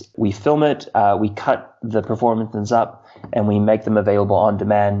means we film it, we cut the performances up, and we make them available on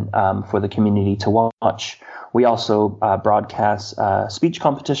demand for the community to watch. We also broadcast speech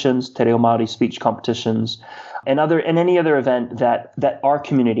competitions, Te Reo Māori speech competitions, and any other event that our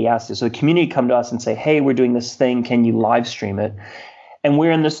community asks us. So the community come to us and say, hey, we're doing this thing, can you live stream it? And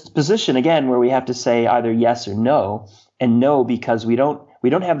we're in this position, again, where we have to say either yes or no, and no because we don't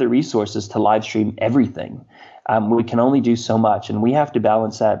have the resources to live stream everything. We can only do so much, and we have to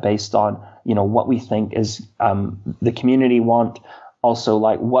balance that based on what we think is the community want. Also,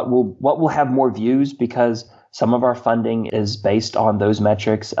 like what will have more views, because some of our funding is based on those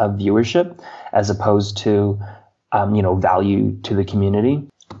metrics of viewership as opposed to value to the community.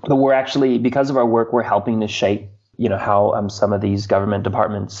 But we're actually, because of our work, we're helping to shape how some of these government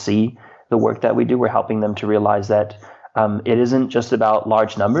departments see the work that we do. We're helping them to realize that it isn't just about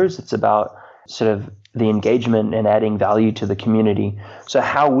large numbers. It's about sort of the engagement and adding value to the community. So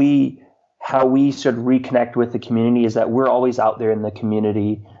how we sort of reconnect with the community is that we're always out there in the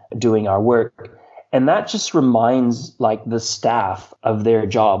community doing our work. And that just reminds like the staff of their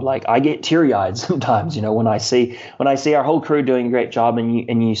job. Like I get teary-eyed sometimes, when I see our whole crew doing a great job,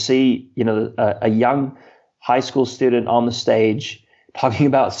 and you see, a young high school student on the stage talking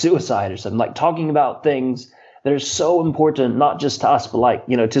about suicide or something, like talking about things that are so important, not just to us, but like,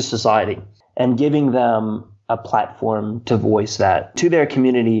 to society, and giving them a platform to voice that to their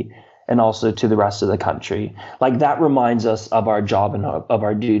community and also to the rest of the country. Like that reminds us of our job and of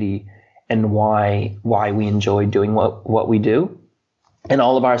our duty and why we enjoy doing what we do. And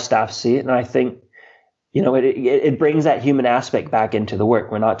all of our staff see it. And I think, it brings that human aspect back into the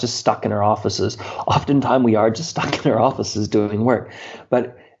work. We're not just stuck in our offices. Oftentimes we are just stuck in our offices doing work.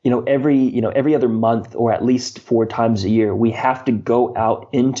 But, every other month, or at least 4 times a year, we have to go out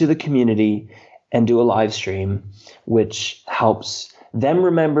into the community and do a live stream, which helps them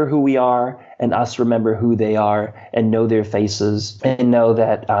remember who we are and us remember who they are and know their faces and know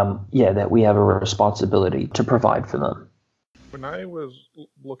that, that we have a responsibility to provide for them. When I was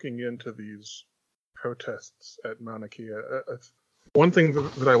looking into these protests at Mauna Kea, one thing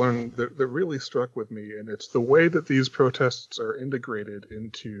that I learned that really struck with me, and it's the way that these protests are integrated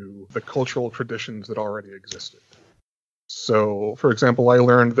into the cultural traditions that already existed. So, for example, I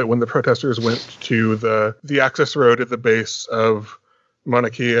learned that when the protesters went to the access road at the base of Mauna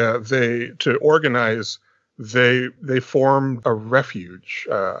Kea, to organize, they formed a refuge.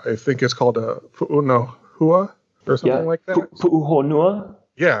 I think it's called a Pu'unohua or something like that. Pu'uhonua?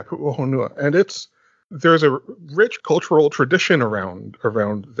 Yeah, Pu'uhonua. And there's a rich cultural tradition around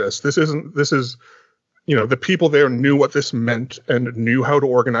this. This is the people there knew what this meant and knew how to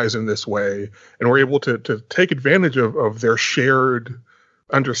organize in this way, and were able to take advantage of their shared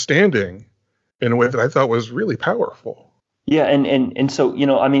understanding in a way that I thought was really powerful. Yeah, and so,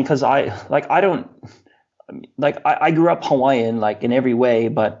 because I grew up Hawaiian, like, in every way,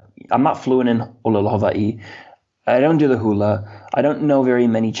 but I'm not fluent in Olelo Hawaii. I don't do the hula. I don't know very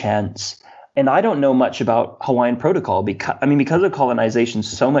many chants. And I don't know much about Hawaiian protocol because of colonization,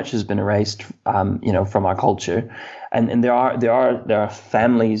 so much has been erased, from our culture, and there are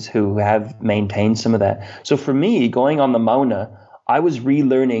families who have maintained some of that. So for me, going on the Mauna, I was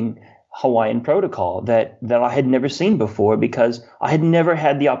relearning Hawaiian protocol that I had never seen before because I had never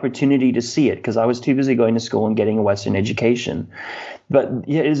had the opportunity to see it because I was too busy going to school and getting a Western education. But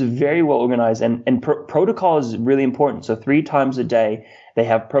yeah, it is very well organized, and protocol is really important. So 3 times a day they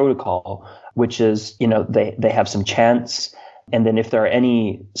have protocol, which is, they have some chants. And then if there are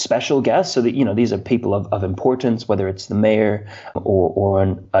any special guests, so that, these are people of importance, whether it's the mayor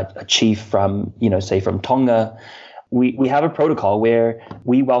or a chief from, say from Tonga, we have a protocol where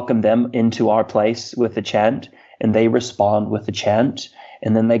we welcome them into our place with the chant and they respond with the chant.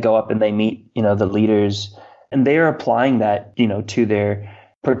 And then they go up and they meet, the leaders, and they are applying that, to their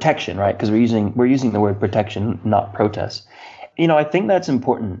protection, right? Because we're using the word protection, not protest. I think that's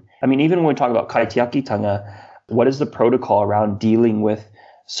important. I mean, even when we talk about kaitiakitanga, what is the protocol around dealing with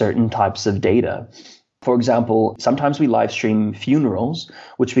certain types of data? For example, sometimes we live stream funerals,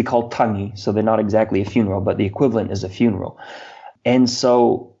 which we call tangi. So they're not exactly a funeral, but the equivalent is a funeral. And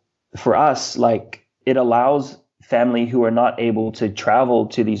so for us, it allows family who are not able to travel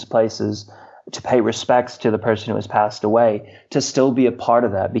to these places to pay respects to the person who has passed away to still be a part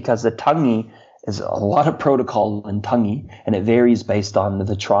of that, because the tangi is a lot of protocol in tangi, and it varies based on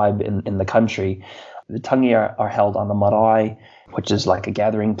the tribe in the country. The tangi are held on the marae, which is like a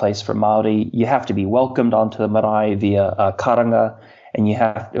gathering place for Maori. You have to be welcomed onto the marae via a karanga, and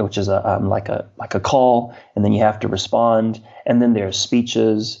which is like a call, and then you have to respond, and then there's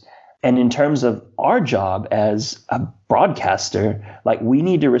speeches. And in terms of our job as a broadcaster, we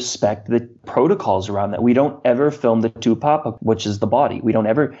need to respect the protocols around that. We don't ever film the tupapa, which is the body. We don't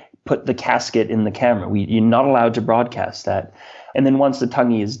ever put the casket in the camera. You're not allowed to broadcast that. And then once the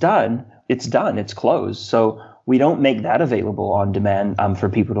tangi is done, it's closed. So we don't make that available on demand for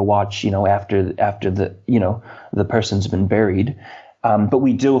people to watch, after the person's been buried. But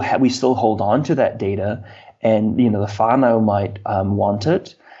we still hold on to that data, and the whānau might want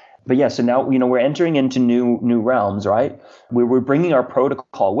it. But yeah, so now we're entering into new realms, right? We're bringing our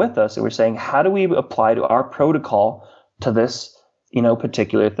protocol with us, and we're saying, how do we apply to our protocol to this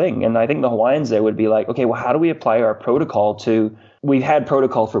particular thing? And I think the Hawaiians there would be like, okay, well, how do we apply our protocol to? We've had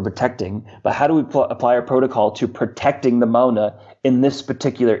protocol for protecting, but how do we apply our protocol to protecting the Mauna in this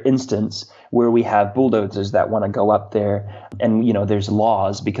particular instance where we have bulldozers that want to go up there, and there's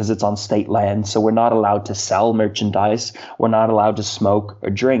laws because it's on state land, so we're not allowed to sell merchandise, we're not allowed to smoke or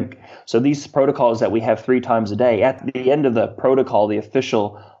drink. So these protocols that we have 3 times a day, at the end of the protocol, the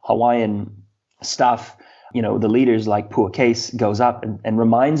official Hawaiian stuff, the leaders like Puakase goes up and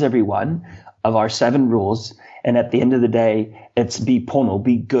reminds everyone of our 7 rules. And at the end of the day, it's be pono,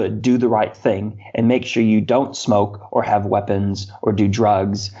 be good, do the right thing, and make sure you don't smoke or have weapons or do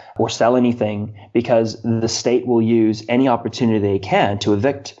drugs or sell anything, because the state will use any opportunity they can to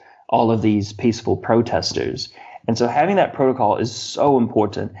evict all of these peaceful protesters. And so having that protocol is so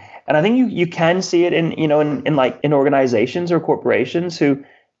important. And I think you can see it in organizations or corporations who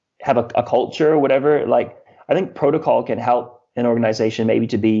have a culture or whatever. I think protocol can help an organization maybe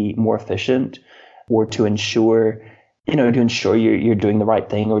to be more efficient, or to ensure you're doing the right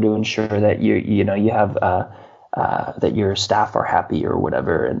thing, or to ensure that you have that your staff are happy or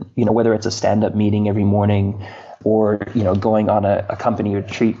whatever. And whether it's a stand-up meeting every morning, or going on a company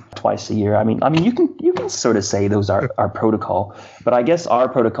retreat twice a year. I mean you can sort of say those are our protocol, but I guess our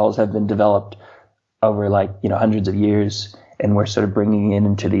protocols have been developed over hundreds of years, and we're sort of bringing it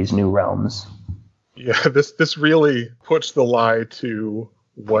into these new realms. Yeah, this really puts the lie to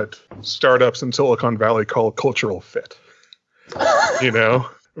what startups in Silicon Valley call cultural fit. You know?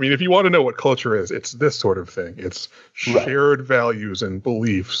 I mean, if you want to know what culture is, it's this sort of thing. It's shared values and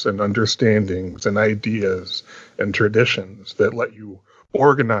beliefs and understandings and ideas and traditions that let you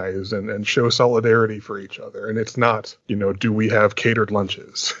organize and show solidarity for each other. And it's not, do we have catered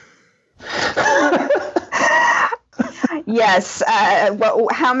lunches? Yes.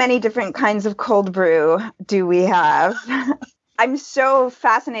 How many different kinds of cold brew do we have? I'm so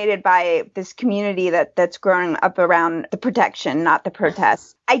fascinated by this community that's growing up around the protection, not the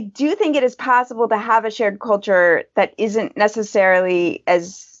protests. I do think it is possible to have a shared culture that isn't necessarily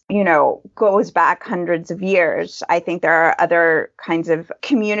as, goes back hundreds of years. I think there are other kinds of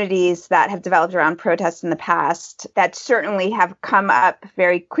communities that have developed around protests in the past that certainly have come up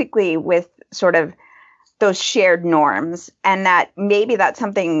very quickly with sort of those shared norms, and that maybe that's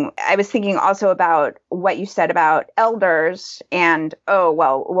something. I was thinking also about what you said about elders and,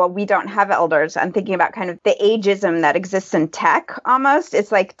 we don't have elders. I'm thinking about kind of the ageism that exists in tech almost.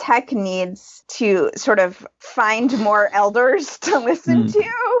 It's like tech needs to sort of find more elders to listen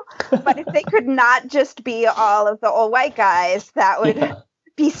to. But if they could not just be all of the old white guys, that would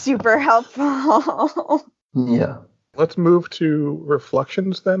be super helpful. Yeah. Let's move to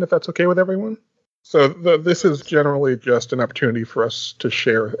reflections then, if that's okay with everyone. So this is generally just an opportunity for us to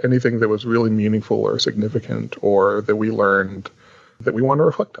share anything that was really meaningful or significant or that we learned that we want to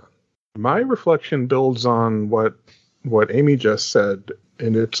reflect on. My reflection builds on what Amy just said,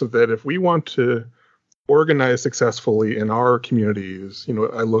 and it's that if we want to organize successfully in our communities,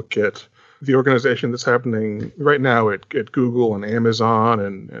 I look at the organization that's happening right now at Google and Amazon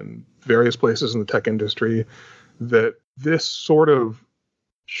and various places in the tech industry, that this sort of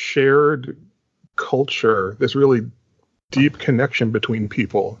shared culture, this really deep connection between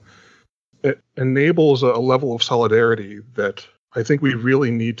people, it enables a level of solidarity that I think we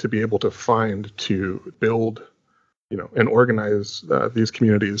really need to be able to find to build, and organize these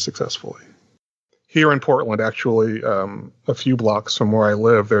communities successfully. Here in Portland, actually, a few blocks from where I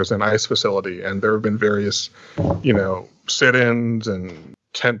live, there's an ICE facility, and there have been various, sit-ins and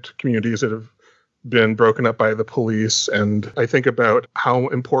tent communities that have been broken up by the police. And I think about how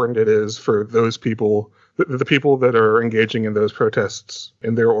important it is for those people, the people that are engaging in those protests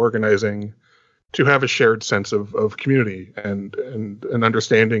and their organizing, to have a shared sense of community and an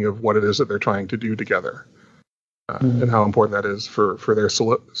understanding of what it is that they're trying to do together. And how important that is for their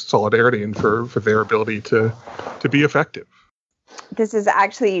solidarity and for their ability to be effective. This is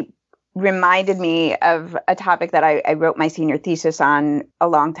actually reminded me of a topic that I wrote my senior thesis on a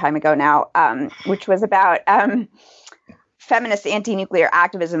long time ago now, which was about feminist anti-nuclear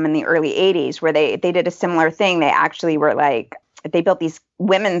activism in the early 80s, where they did a similar thing. They actually were they built these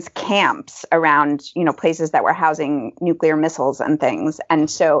women's camps around, places that were housing nuclear missiles and things. And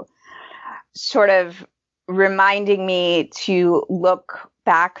so sort of reminding me to look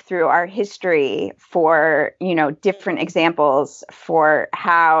back through our history for, different examples for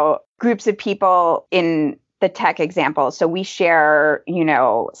how groups of people in the tech example, so we share,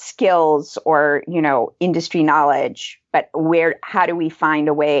 skills or, industry knowledge, but how do we find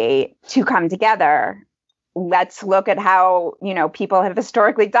a way to come together? Let's look at how, people have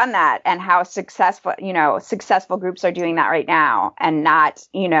historically done that and how successful groups are doing that right now, and not,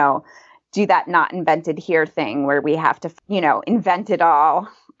 do that not invented here thing where we have to, invent it all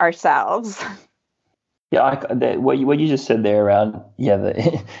ourselves. Yeah, what you just said there around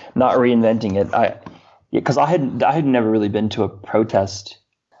not reinventing it. Because I had never really been to a protest.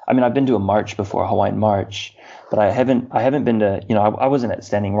 I mean, I've been to a march before, a Hawaiian march, but I haven't been to, I wasn't at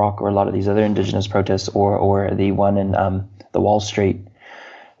Standing Rock or a lot of these other indigenous protests or the one in the Wall Street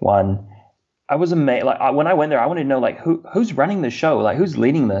one. I was amazed. When I went there, I wanted to know who's running the show, who's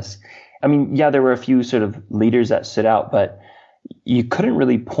leading this. I mean, yeah, there were a few sort of leaders that stood out, but you couldn't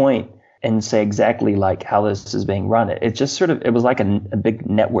really point and say exactly how this is being run. It just sort of, it was like a big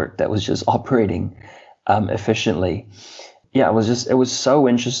network that was just operating efficiently. Yeah, it was so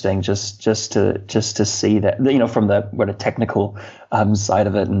interesting just to see that, from the technical side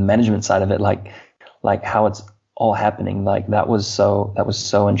of it and management side of it, like how it's all happening. That was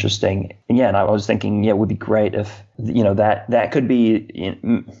so interesting. And and I was thinking, it would be great if, that could be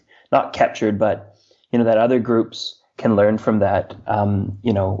not captured, but, that other groups can learn from that,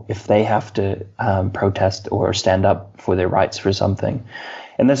 if they have to protest or stand up for their rights for something.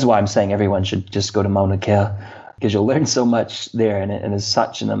 And this is why I'm saying everyone should just go to Mauna Kea, because you'll learn so much there, and it's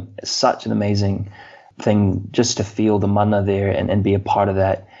such an amazing thing just to feel the mana there and be a part of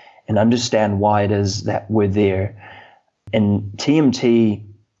that and understand why it is that we're there. And TMT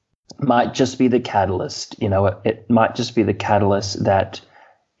might just be the catalyst. It might just be the catalyst that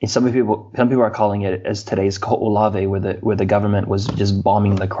some people are calling it as today's Ko'olave, where the government was just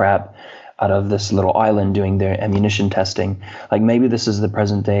bombing the crap out of this little island doing their ammunition testing. Like maybe this is the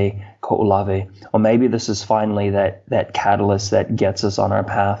present day Ko'olave, or maybe this is finally that catalyst that gets us on our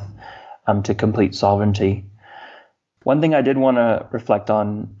path to complete sovereignty. One thing I did want to reflect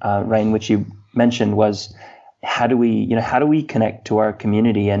on, Rain, which you mentioned, was how do we connect to our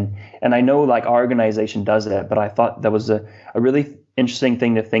community? And I know like our organization does that, but I thought that was a really interesting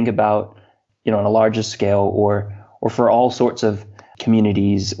thing to think about, on a larger scale, or for all sorts of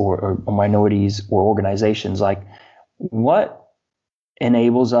communities or minorities or organizations. Like, what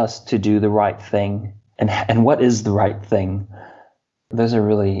enables us to do the right thing, and what is the right thing? Those are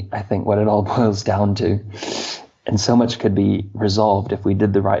really, I think, what it all boils down to. And so much could be resolved if we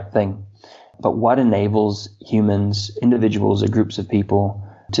did the right thing. But what enables humans, individuals or groups of people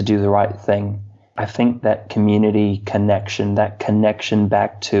to do the right thing? I think that community connection, that connection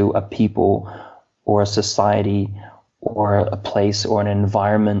back to a people or a society or a place or an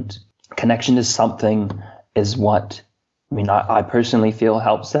environment, connection to something is what, I personally feel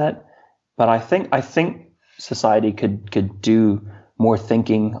helps that. But I think society could do more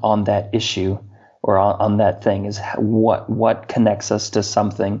thinking on that issue, or on that thing, is what connects us to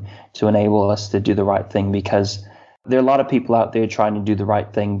something to enable us to do the right thing. Because there are a lot of people out there trying to do the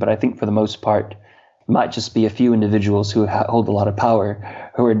right thing, but I think for the most part, it might just be a few individuals who hold a lot of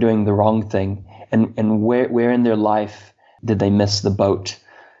power who are doing the wrong thing. And where in their life did they miss the boat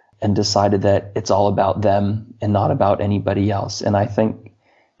and decided that it's all about them and not about anybody else? And I think,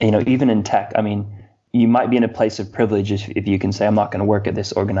 even in tech, you might be in a place of privilege if you can say, I'm not going to work at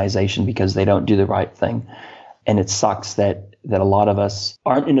this organization because they don't do the right thing. And it sucks that a lot of us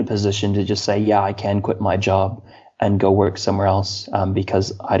aren't in a position to just say, yeah, I can quit my job and go work somewhere else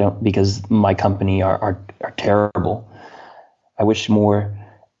because my company are terrible. I wish more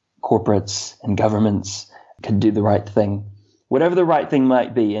corporates and governments could do the right thing, whatever the right thing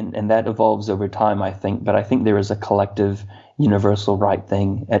might be. And that evolves over time, I think. But I think there is a collective universal right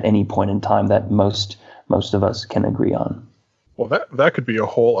thing at any point in time that most of us can agree on. Well, that could be a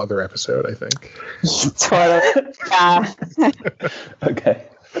whole other episode, I think. Totally. Yeah. Okay.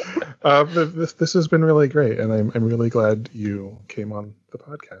 This has been really great, and I'm really glad you came on the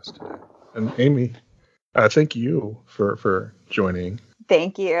podcast today. And Amy, thank you for joining.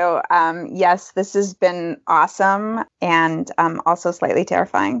 Thank you. Yes, this has been awesome and also slightly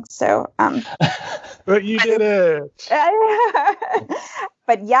terrifying. So, but you did it.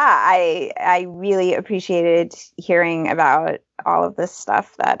 But yeah, I really appreciated hearing about all of this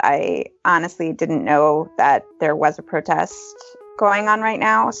stuff that I honestly didn't know that there was a protest going on right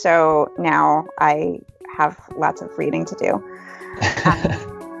now. So now I have lots of reading to do.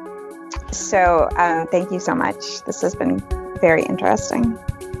 So thank you so much. This has been very interesting.